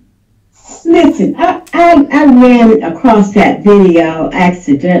 Hi. Listen, I ran across that video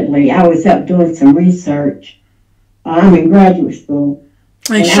accidentally. I was up doing some research. I'm in graduate school.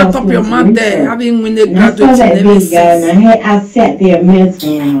 And shut up your mouth there. Having when they graduate, I saw that video and I sat there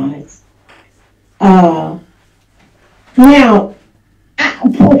mesmerized. Now,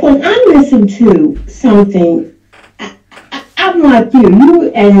 when I listen to something, I'm like you.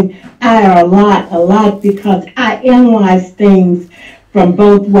 You and I are a lot because I analyze things from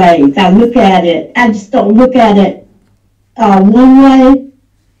both ways. I look at it. I just don't look at it one way.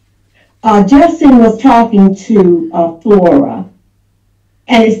 Justin was talking to Flora,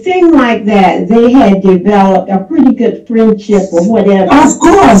 and it seemed like that they had developed a pretty good friendship or whatever. Of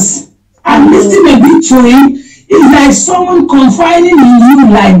course. I'm listening a bit to him. It's like someone confiding in you,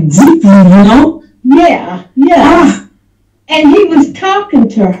 like deeply, you know? Yeah. And he was talking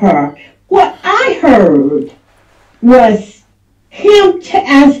to her. What I heard was him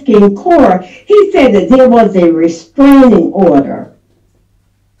asking Cora. He said that there was a restraining order.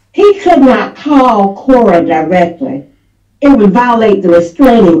 He could not call Cora directly. It would violate the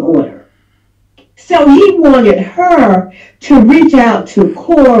restraining order. So he wanted her to reach out to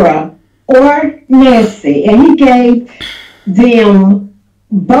Cora or Nancy, and he gave them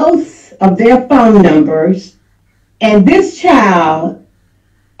both of their phone numbers, and this child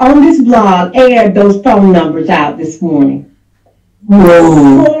on this blog aired those phone numbers out this morning.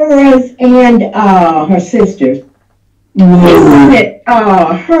 Whoa. Cora's and her sister's. Whoa. He wanted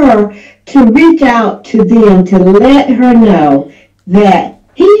her to reach out to them to let her know that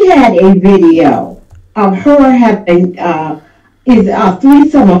he had a video of her having is a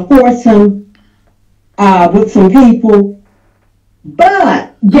threesome or foursome with some people,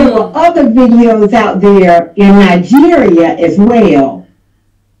 but there were other videos out there in Nigeria as well,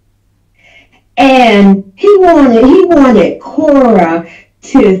 and he wanted Cora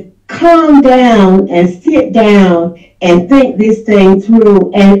to calm down and sit down and think this thing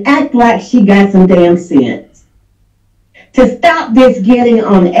through and act like she got some damn sense. To stop this getting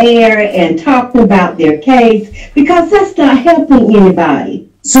on air and talking about their case, because that's not helping anybody.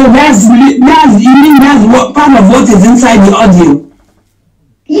 So that's you mean that's what part of what is inside the audio?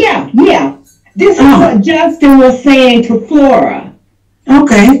 Yeah. This is what Justin was saying to Flora.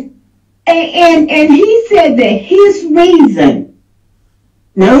 Okay. And he said that his reason,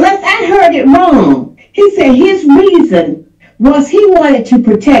 now unless I heard it wrong, he said his reason was he wanted to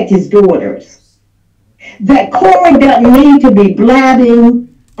protect his daughters. That Cora doesn't need to be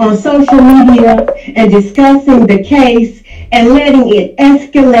blabbing on social media and discussing the case and letting it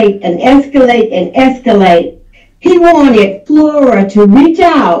escalate and escalate and escalate. He wanted Flora to reach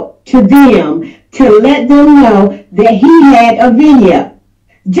out to them to let them know that he had a video.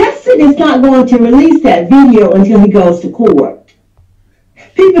 Justin is not going to release that video until he goes to court.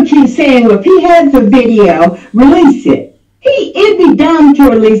 People keep saying, well, if he has a video, release it. It'd be dumb to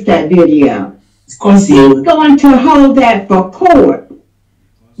release that video. He's going to hold that for court.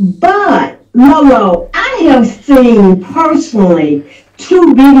 But, Lolo, I have seen personally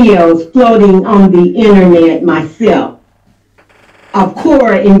 2 videos floating on the internet myself of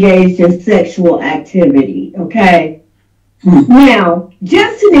Cora engaged in sexual activity, okay? Now,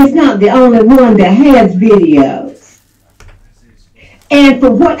 Justin is not the only one that has videos. And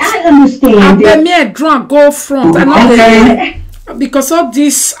from what I understand... I'm drunk, go front. because all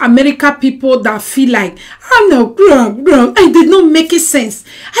these American people that feel like, oh no, it did not make it sense.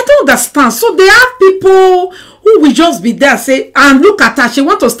 I don't understand. So they have people who will just be there, say, and look at her. She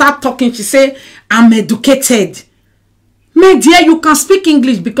want to start talking. She say, I'm educated. My dear, you can speak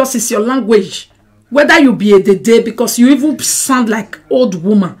English because it's your language. Whether you be a day because you even sound like old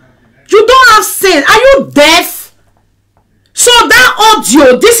woman. You don't have sense. Are you deaf? So that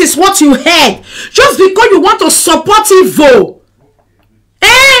audio, this is what you heard. Just because you want to support evil.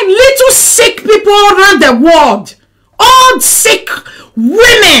 And little sick people around the world. Old sick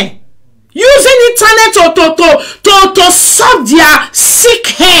women. Using internet to solve their sick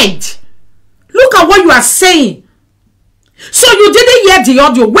head. Look at what you are saying. So you didn't hear the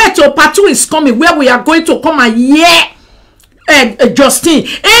audio. Worto part 2 is coming, where we are going to come and hear Justin.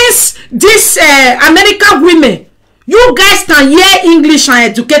 Hence, this American women, you guys can hear English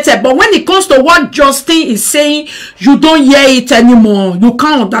and educated, but when it comes to what Justin is saying, you don't hear it anymore. You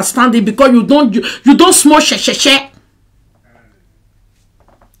can't understand it because you don't smoke she.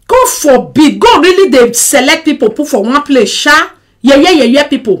 God forbid. God really, they select people, put for one place. Sha, yeah,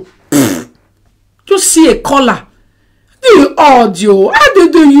 people. Just see a color. The audio, I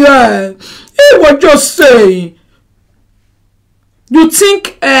didn't hear. He was just saying. You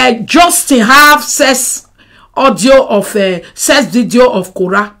think Justin have sex audio of sex video of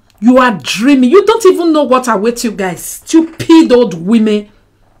Korah? You are dreaming. You don't even know what awaits you guys. Stupid old women.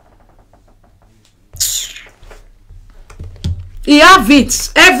 He have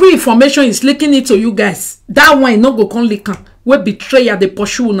it. Every information is leaking it to you guys. That one no go come leak. We betrayer they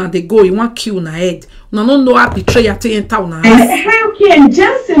pursue una they go. He want kill una head. Una no know how betrayer to enter una head. How can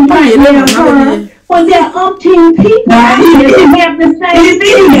Justin blackmail her when there are umpteen people that have the same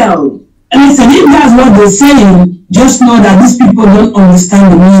video? Listen, if that's what they're saying, just know that these people don't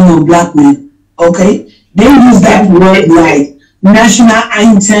understand the meaning of blackmail. Okay? They use that word like national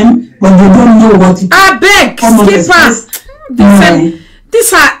anthem, but they don't know what it is. I beg, skipper.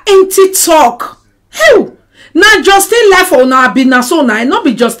 These are empty talk. Hell. Now Justin left on our be na so na, not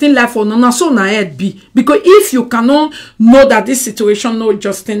be Justin left on na so na head be. Because if you cannot know that this situation, no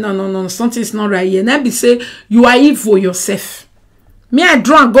Justin, no, something is not right here. Then be say you are evil yourself. Me I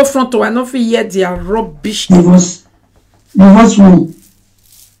draw and go front to I not feel yet they are rubbish. Divorce room.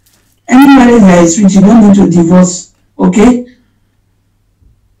 Any marriage that is sweet, you don't need to divorce. Okay?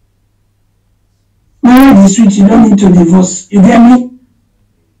 Marriage is sweet, you don't need to divorce. You get me?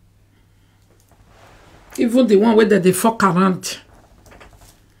 Even the one where they fuck around,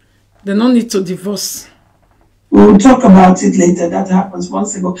 they don't need to divorce. We'll talk about it later. That happens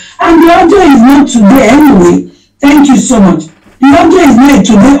once ago. And the audio is not today anyway. Thank you so much. The audio is not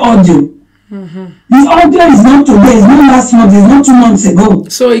today audio. The audio is not today. It's not last month. It's not 2 months ago.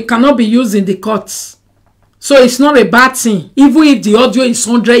 So it cannot be used in the courts. So it's not a bad thing. Even if the audio is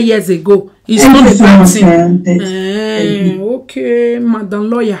 100 years ago, it's not a bad thing. Okay, Madam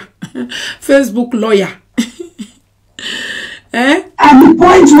Lawyer. Facebook lawyer. At the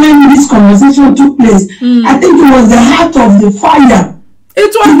point when this conversation took place, I think it was the heart of the fire.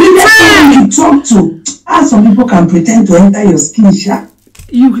 It was the time you talk to. How some people can pretend to enter your skin, Sha?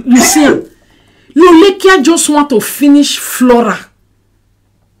 You see, Lolekia just want to finish Flora.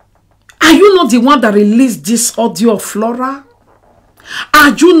 Are you not the one that released this audio of Flora? Are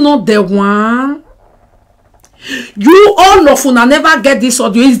you not the one? You all of una never get this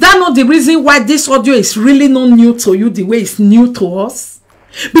audio. Is that not the reason why this audio is really not new to you the way it's new to us?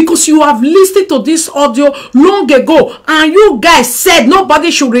 Because you have listened to this audio long ago and you guys said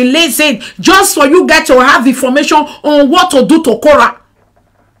nobody should release it just for you guys to have information on what to do to Korah.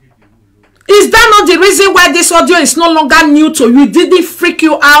 Is that not the reason why this audio is no longer new to you? It didn't freak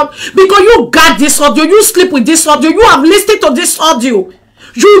you out because you got this audio. You sleep with this audio. You have listened to this audio.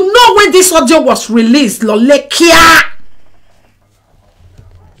 You know when this audio was released, Lolekia.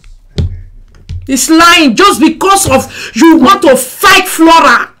 It's lying just because of you want to fight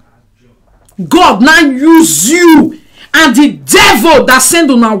Flora. God now use you and the devil that send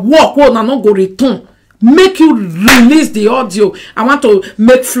on a walk will not go return. Make you release the audio. I want to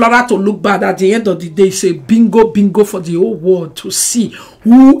make Flora to look bad at the end of the day. Say bingo for the whole world to see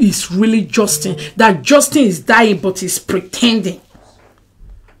who is really Justin. That Justin is dying but he's pretending.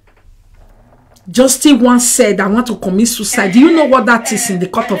 Justin once said, I want to commit suicide. Do you know what that is in the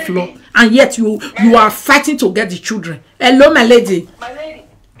court of law? And yet you are fighting to get the children. Hello, my lady. My lady,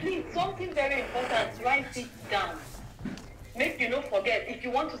 please, something very important. Write it down. Make you not forget if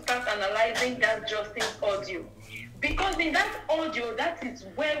you want to start analyzing that Justin's audio. Because in that audio, that is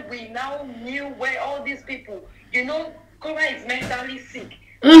where we now knew where all these people, you know, Korah is mentally sick.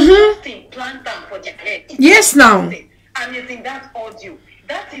 Justin plant them for their head. Yes, now. and it's in that audio.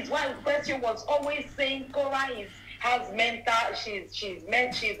 That is why Question was always saying Cora has mental,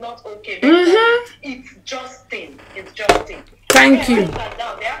 she's not okay. It's Justin. It's Justin. Thank you.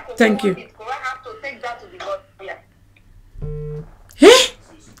 Thank you. Cora have to take that to the lawyer.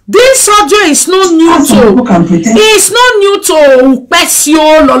 This audio is not new to. It's not new to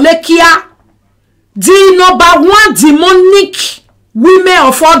Upesio Lolekia. The number one demonic women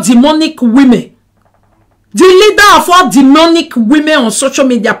of all demonic women. The leader of all demonic women on social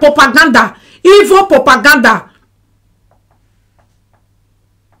media. Propaganda. Evil propaganda.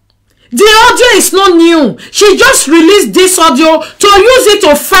 The audio is not new. She just released this audio to use it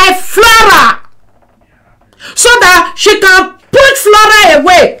to fight Flora. So that she can put Flora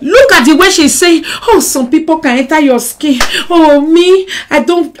away. Look at the way she's saying, oh, some people can enter your skin. Oh, me, I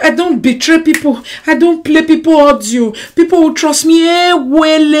don't betray people. I don't play people audio. People will trust me. Eh,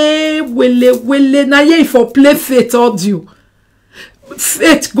 wele. Now, yeah, for play faith audio.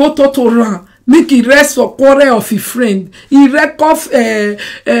 Faith go to run. Make it rest for quarrel of a friend. He record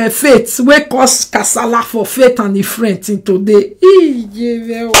faith. We cause kasala for faith and the friend in today.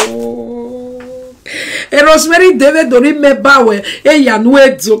 Rosemary David don't remember where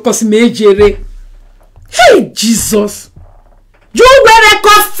Yanuedzo cause mejere. Hey Jesus. You will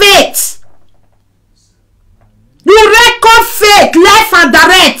record faith. You record faith life and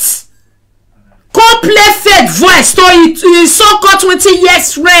direct. Go play faith voice to it so-called 20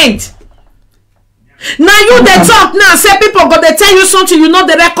 years rent. Now you they talk now, say people go they tell you something, you know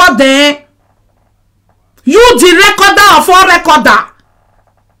the record there. You the recorder of all recorder.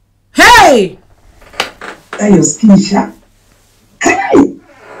 Hey! That your skin sharp. Hey!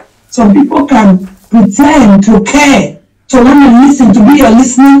 Some people can pretend to care, to want to listen, to be your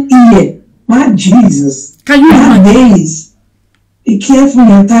listening ear. My Jesus. Can you nowadays? Be careful in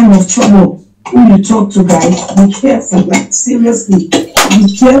your time of trouble. Who you talk to, guys, be careful. Like seriously,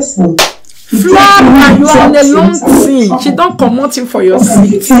 be careful. Flora, you are in a long thing. She don't comot you for your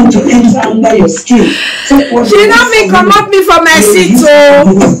seat. To enter under your skin. She don't me comot me for my seat.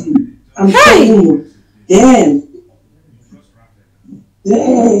 Oh, I'm telling you. Damn.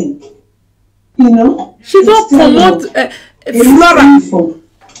 You know. She don't comot Flora.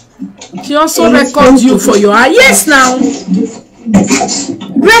 She also records you for your eye. Yes, now.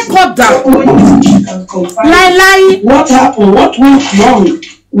 Record that. Lie. What happened? What went wrong?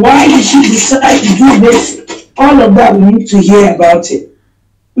 Why did she decide to do this? All of that, we need to hear about it.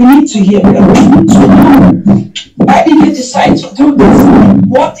 We need to hear about it. We need to know. Why did you decide to do this?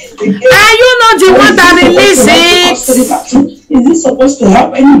 What is the game? Are you not the one that released it? Is this supposed to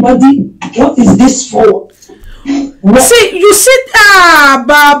help anybody? What is this for? What? See, you see,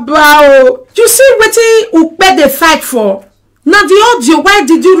 Baba, you see what they fight for? Now the audio, why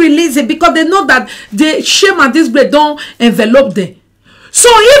did you release it? Because they know that the shame and this grade don't envelope them. So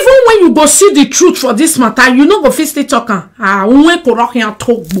even when you go see the truth for this matter, you know go face talking. Unwe korokian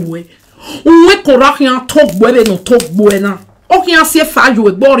talk boy. Unwe korokian talk boy no talk boy na. Okian se fa you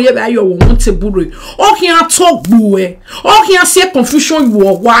gbori e ba yo won te buru. Okian talk boy. Okian se confusion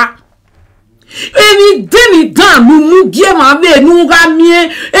you wa. Eni demi dan nu gie ma be nu ga mie.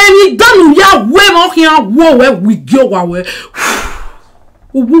 Eni dan nu ya we mo okian wo we we gyo wa we.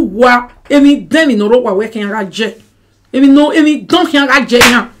 Ubu wa eni demi no ro wa we kan ga je. Emi don't hear that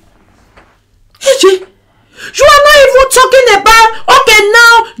Jenya. You are not even talking about, okay,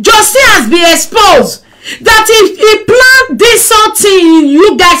 now Justin has been exposed. That he planned this something in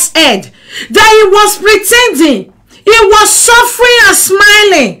you guys' head. That he was pretending. He was suffering and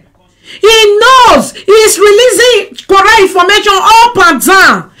smiling. He knows he is releasing correct information up and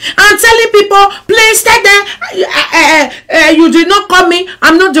down. And telling people, please tell them, you did not call me.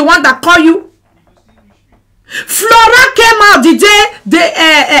 I'm not the one that called you. Flora came out the day they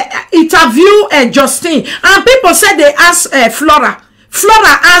interviewed Justin, and people said they asked Flora.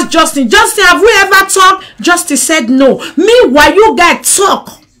 Flora asked Justin, have we ever talked? Justin said no. Meanwhile, you guys talk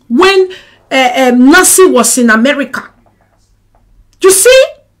when Nancy was in America. You see?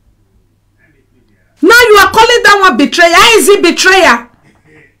 Now you are calling that one betrayer. How is it betrayer?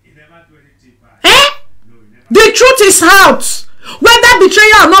 The truth is out. Whether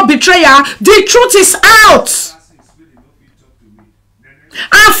betrayer or not betrayer, the truth is out.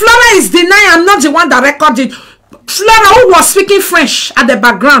 And Flora is denying I'm not the one that recorded. Flora, who was speaking French at the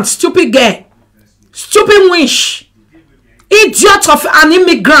background, stupid girl, stupid winch, idiot of an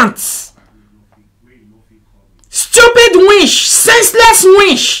immigrant, stupid winch, senseless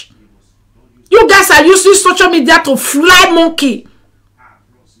winch. You guys are using social media to fly monkey.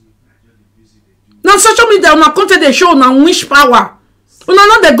 Now social media on content they show now wish power. Una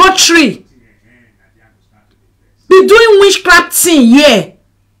know they got tree. be doing witchcraft thing here.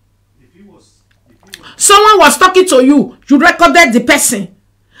 Someone was talking to you, you recorded the person,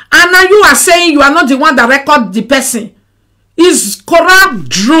 and now you are saying you are not the one that recorded the person. It's corrupt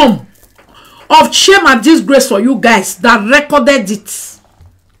drum of shame and disgrace for you guys that recorded it.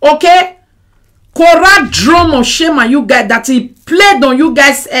 Okay? Corrupt drum of shame and you guys that he played on you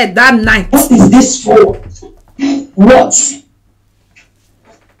guys' head that night. What is this for? What?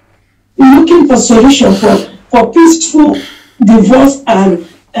 Looking for solution for peaceful divorce and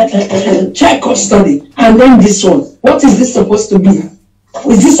child custody, and then this one. What is this supposed to be?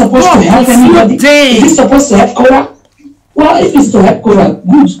 Is this supposed to help anybody? Is this supposed to help Cora? Well, if it's to help Cora,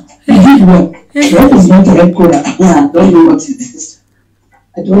 good. It did work. What is not to help Cora? I don't know what it is.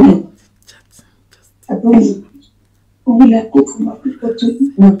 I don't know. I don't know. Who will I cook for my people to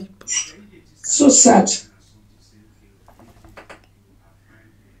eat now? So sad.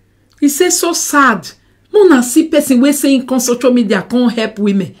 He says so sad. Mona see person we saying on social media can't help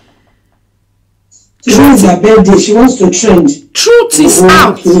women. Today's her birthday. She wants to trend. Truth is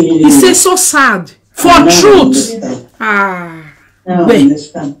out. He says so sad. For truth. Now I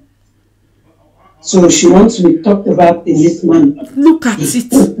understand. So she wants to be talked about in this manner. Look at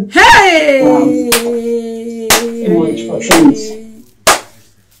it. Hey!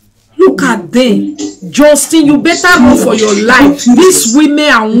 Look at them. Justin, you better run for your life. These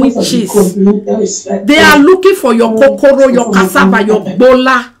women are witches. They are looking for your kokoro, your cassava, your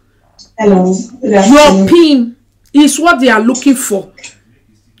bola. Your pin is what they are looking for.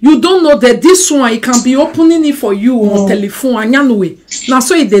 You don't know that this one, it can be opening it for you on telephone. And now,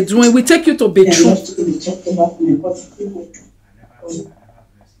 so if they do it, we take you to bedroom.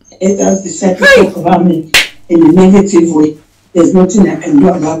 It has decided to talk about me in a negative way. There's nothing I can do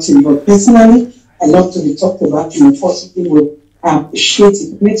about it. But personally, I love to be talked about in a positive way. I appreciate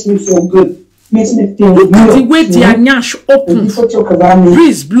it. It makes me feel good. It makes me feel good. The way their nyash open. People talk about me.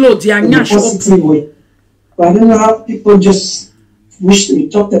 Breeze blow their nyash open. Positive way. But I don't know how people just wish to be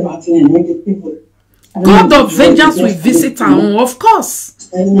talked about in a negative way. God of vengeance will visit our own, of course.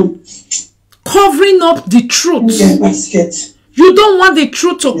 Covering up the truth. You don't want the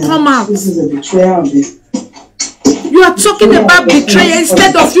truth to come out. This is a betrayal of it. You are talking about betrayal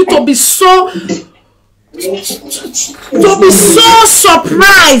instead of you to be so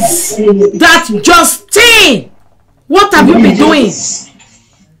surprised that Justin, what have you been doing?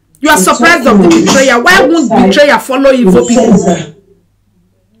 You are surprised of the betrayal. Why won't betrayal follow evil people?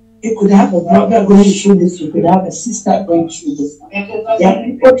 You could have a brother going through this, you could have a sister going through this. There are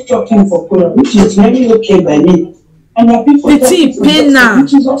people talking for Korea, which is very okay by me. And there are people talking for Korea,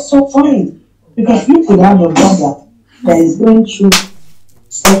 which is also fine. Because you could have a brother that is going through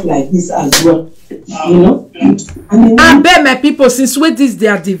stuff like this as well. You know? I bet my people, since when this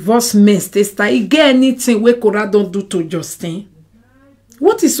their divorce mess, they start, you get anything where Korea don't do to Justin?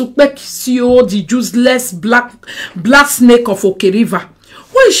 What is Upekisio, the useless black snake of Oke River?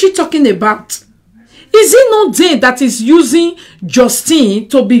 What is she talking about? Is it not there that is using Justin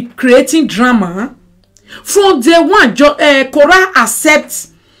to be creating drama? From day one, Cora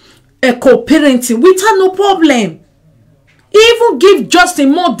accepts a co-parenting with her, no problem. Even give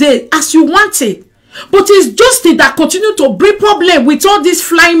Justin more days as you want it. But it's Justin that continue to bring problem with all these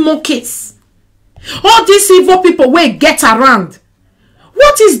flying monkeys. All these evil people will get around.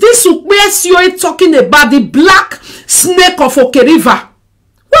 What is this Ukwe talking about? The black snake of Oke River.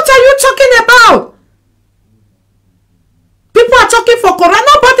 What are you talking about? People are talking for Cora.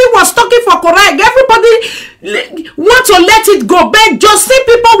 Nobody was talking for Cora. Everybody want to let it go. But Justin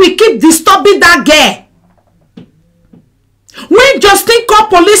people will keep disturbing that girl. When Justin called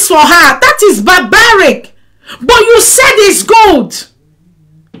police for her, that is barbaric. But you said it's good.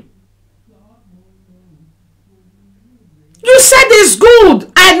 You said it's good.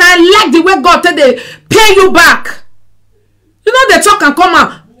 And I like the way God said they pay you back. You know they talk and come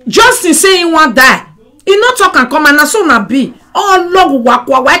out. Justin saying he won't die. He not talk and come and so na be. Oh Lord,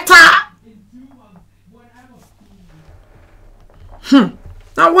 wakwa weta.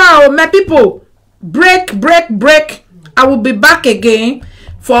 Now wow, my people, break. I will be back again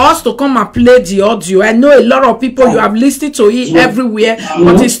for us to come and play the audio. I know a lot of people you have listened to it everywhere,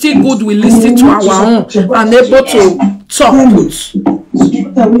 but it's still good we listen to our own and able to talk.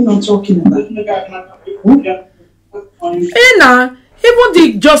 What are we not talking about? Even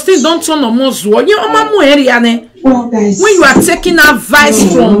the Justice don't turn almost what you area when you are taking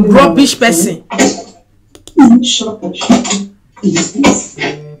advice from rubbish person.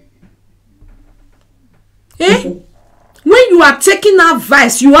 When you are taking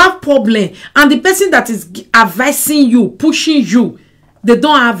advice, you have problem, and the person that is advising you, pushing you, They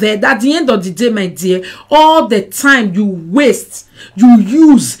don't have it. At the end of the day, my dear, all the time you waste, you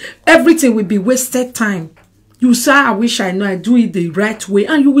use, everything will be wasted time. You say, I wish I know I do it the right way,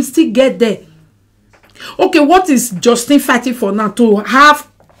 and you will still get there. Okay, what is Justin fighting for now? To have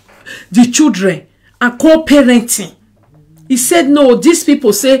the children and co-parenting. He said, no, these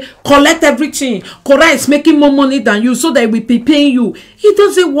people say, collect everything. Cora is making more money than you, so they will be paying you. It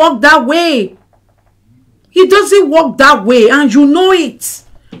doesn't work that way. It doesn't work that way, and you know it.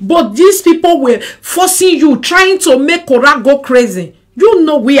 But these people were forcing you, trying to make Cora go crazy. You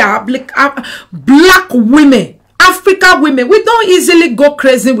know we are black women, African women. We don't easily go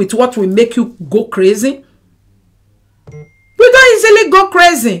crazy with what will make you go crazy. We don't easily go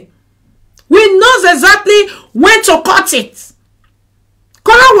crazy. We knows exactly when to cut it.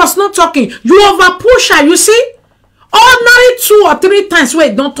 Cora was not talking. You over push her, you see? Ordinary 2 or 3 times where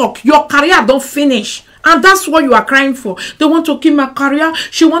you don't talk, your career don't finish. And that's what you are crying for. They want to kill my career.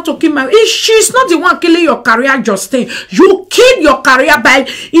 She want to kill my... She's not the one killing your career, Justin. You kill your career by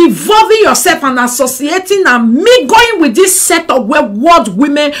involving yourself and associating and going with this set of wayward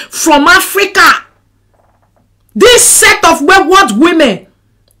women from Africa. This set of wayward women.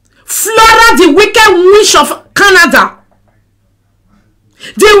 Flora, the wicked witch of Canada.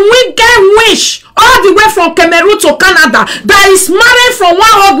 The wicked witch, all the way from Cameroon to Canada, that is married from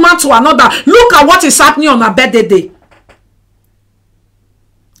one old man to another. Look at what is happening on her birthday day.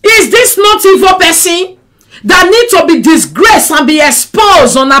 Is this not evil person that need to be disgraced and be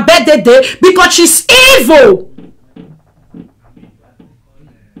exposed on her birthday day because she's evil?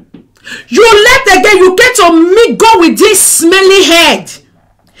 You let again, you get to me go with this smelly head.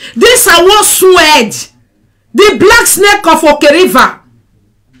 This I want sweat. The black snake of Oke River.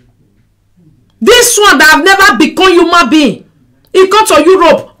 This one that have never become human being. He come to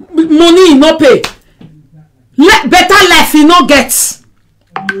Europe, money he no pay. Better life he no get.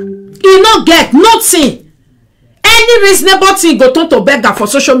 He no get nothing. Any reasonable thing go turn to beggar for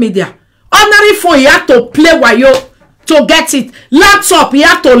social media. Ordinary phone he have to play wayo to get it. Laptop he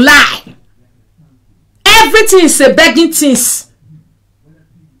have to lie. Everything is a begging things.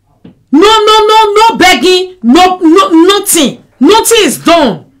 No begging, nothing. Nothing is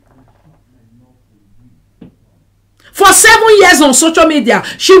done. For 7 years on social media,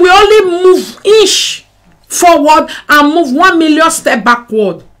 she will only move inch forward and move 1 million steps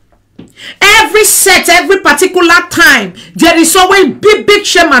backward. Every set, every particular time, there is always big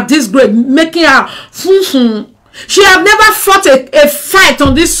shame at this grade, making her She have never fought a fight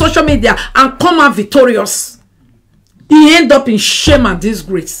on this social media and come out victorious. He end up in shame and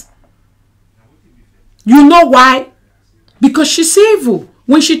disgrace. You know why? Because she's evil.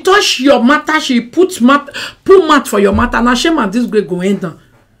 When she touch your matter, she put mat for your matter. Now shame and disgrace go end down.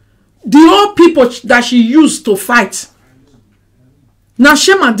 The old people that she used to fight. Now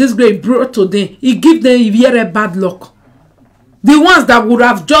shame and disgrace brought to them. He give them very bad luck. The ones that would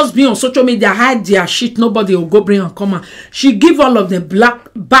have just been on social media, hide their shit, nobody will go bring and come out. She give all of them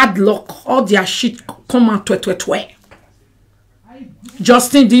bad luck, all their shit come out.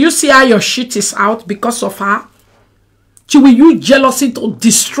 Justin, do you see how your shit is out because of her? She will use jealousy to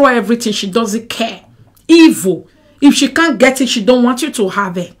destroy everything. She doesn't care. Evil. If she can't get it, she don't want you to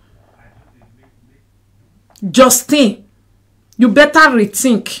have it. Justin, you better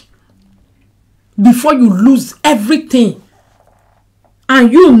rethink before you lose everything.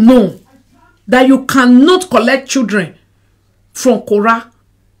 And you know that you cannot collect children from Cora.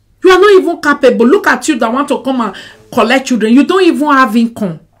 You are not even capable. Look at you that want to come and collect children. You don't even have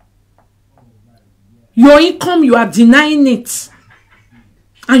income. Your income, you are denying it.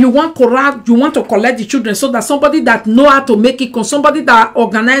 And you want Cora, you want to collect the children so that somebody that know how to make it, somebody that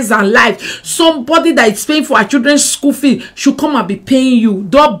organize her life, somebody that is paying for her children's school fee should come and be paying you.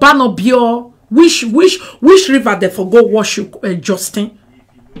 Don't ban up your which river they forgo wash you, Justin?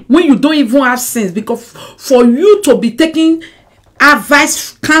 When you don't even have sense, because for you to be taking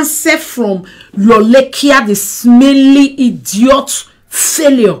advice, counsel from Lolekia, the smelly idiot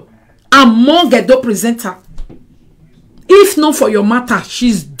failure, among the presenter. If not for your matter,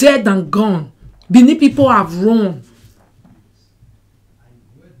 she's dead and gone. Benin people have run.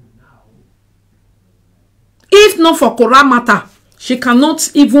 If not for Cora matter, she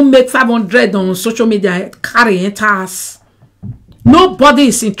cannot even make 500 on social media, carry enter us. Nobody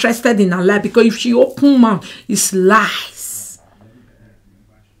is interested in her life because if she open mouth, it's lies.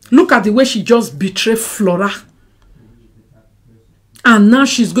 Look at the way she just betrayed Flora. And now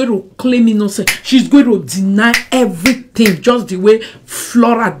she's going to claim innocence. She's going to deny everything just the way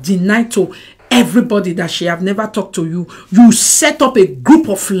Flora denied to everybody that she have never talked to you. You set up a group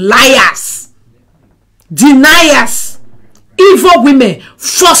of liars, deniers, evil women,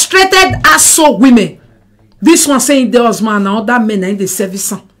 frustrated asshole women. This one saying the husband and other men in the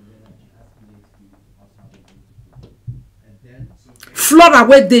service. Flora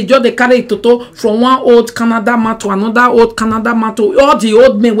where they just they carry toto from one old Canada man to another old Canada man to all the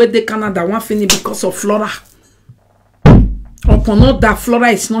old men where they Canada one finish because of Flora. Upon all that, Flora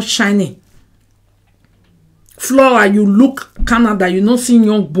is not shining. Flora, you look Canada, you not see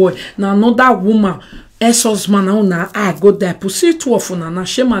young boy. Now another woman, ex-husband now I go there. Pussy too often and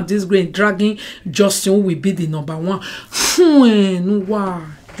shame at this grain dragging Justin will be the number one. Wow,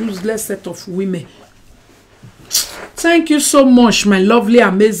 useless set of women. Thank you so much, my lovely,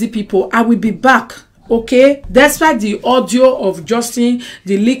 amazing people. I will be back. Okay, despite the audio of Justin,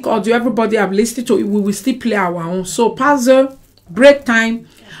 the leak audio, everybody I've listened to, we will still play our own. So, puzzle break time.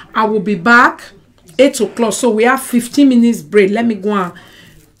 I will be back 8 o'clock. So we have 15 minutes break. Let me go and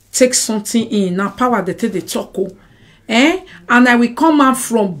take something in. Now, power the take the talk. And I will come out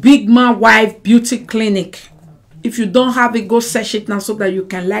from Big Man Wife Beauty Clinic. If you don't have it, go search it now so that you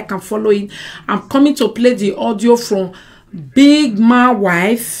can like and follow it. I'm coming to play the audio from Big Man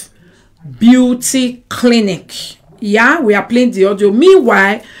Wife Beauty Clinic. Yeah, we are playing the audio.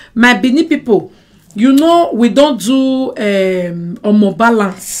 Meanwhile, my Benin people, you know we don't do Omo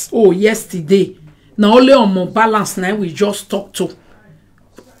Balance. Oh, yesterday. Now only Omo Balance now we just talk to.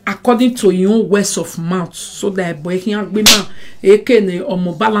 According to your own words of mouth, so that boy can agbima ekene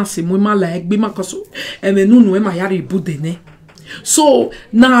Omo Balance mo ma la agbima koso emenunu e ma yari budene. So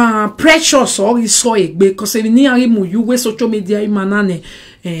na precious or iso egbe cause ni ari mu you we social media imanane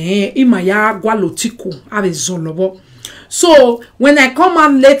imaya gwalotiku ave zolobo. So when I come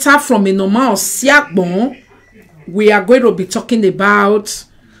out later from a normal siakbon, we are going to be talking about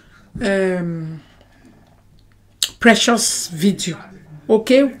precious video.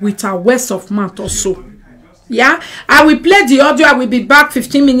 Okay, with our words of mouth also. Yeah, I will play the audio. I will be back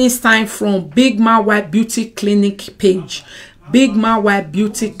 15 minutes time from Big Man White Beauty Clinic page. Big Man White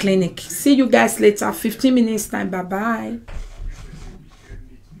Beauty Clinic. See you guys later. 15 minutes time. Bye bye.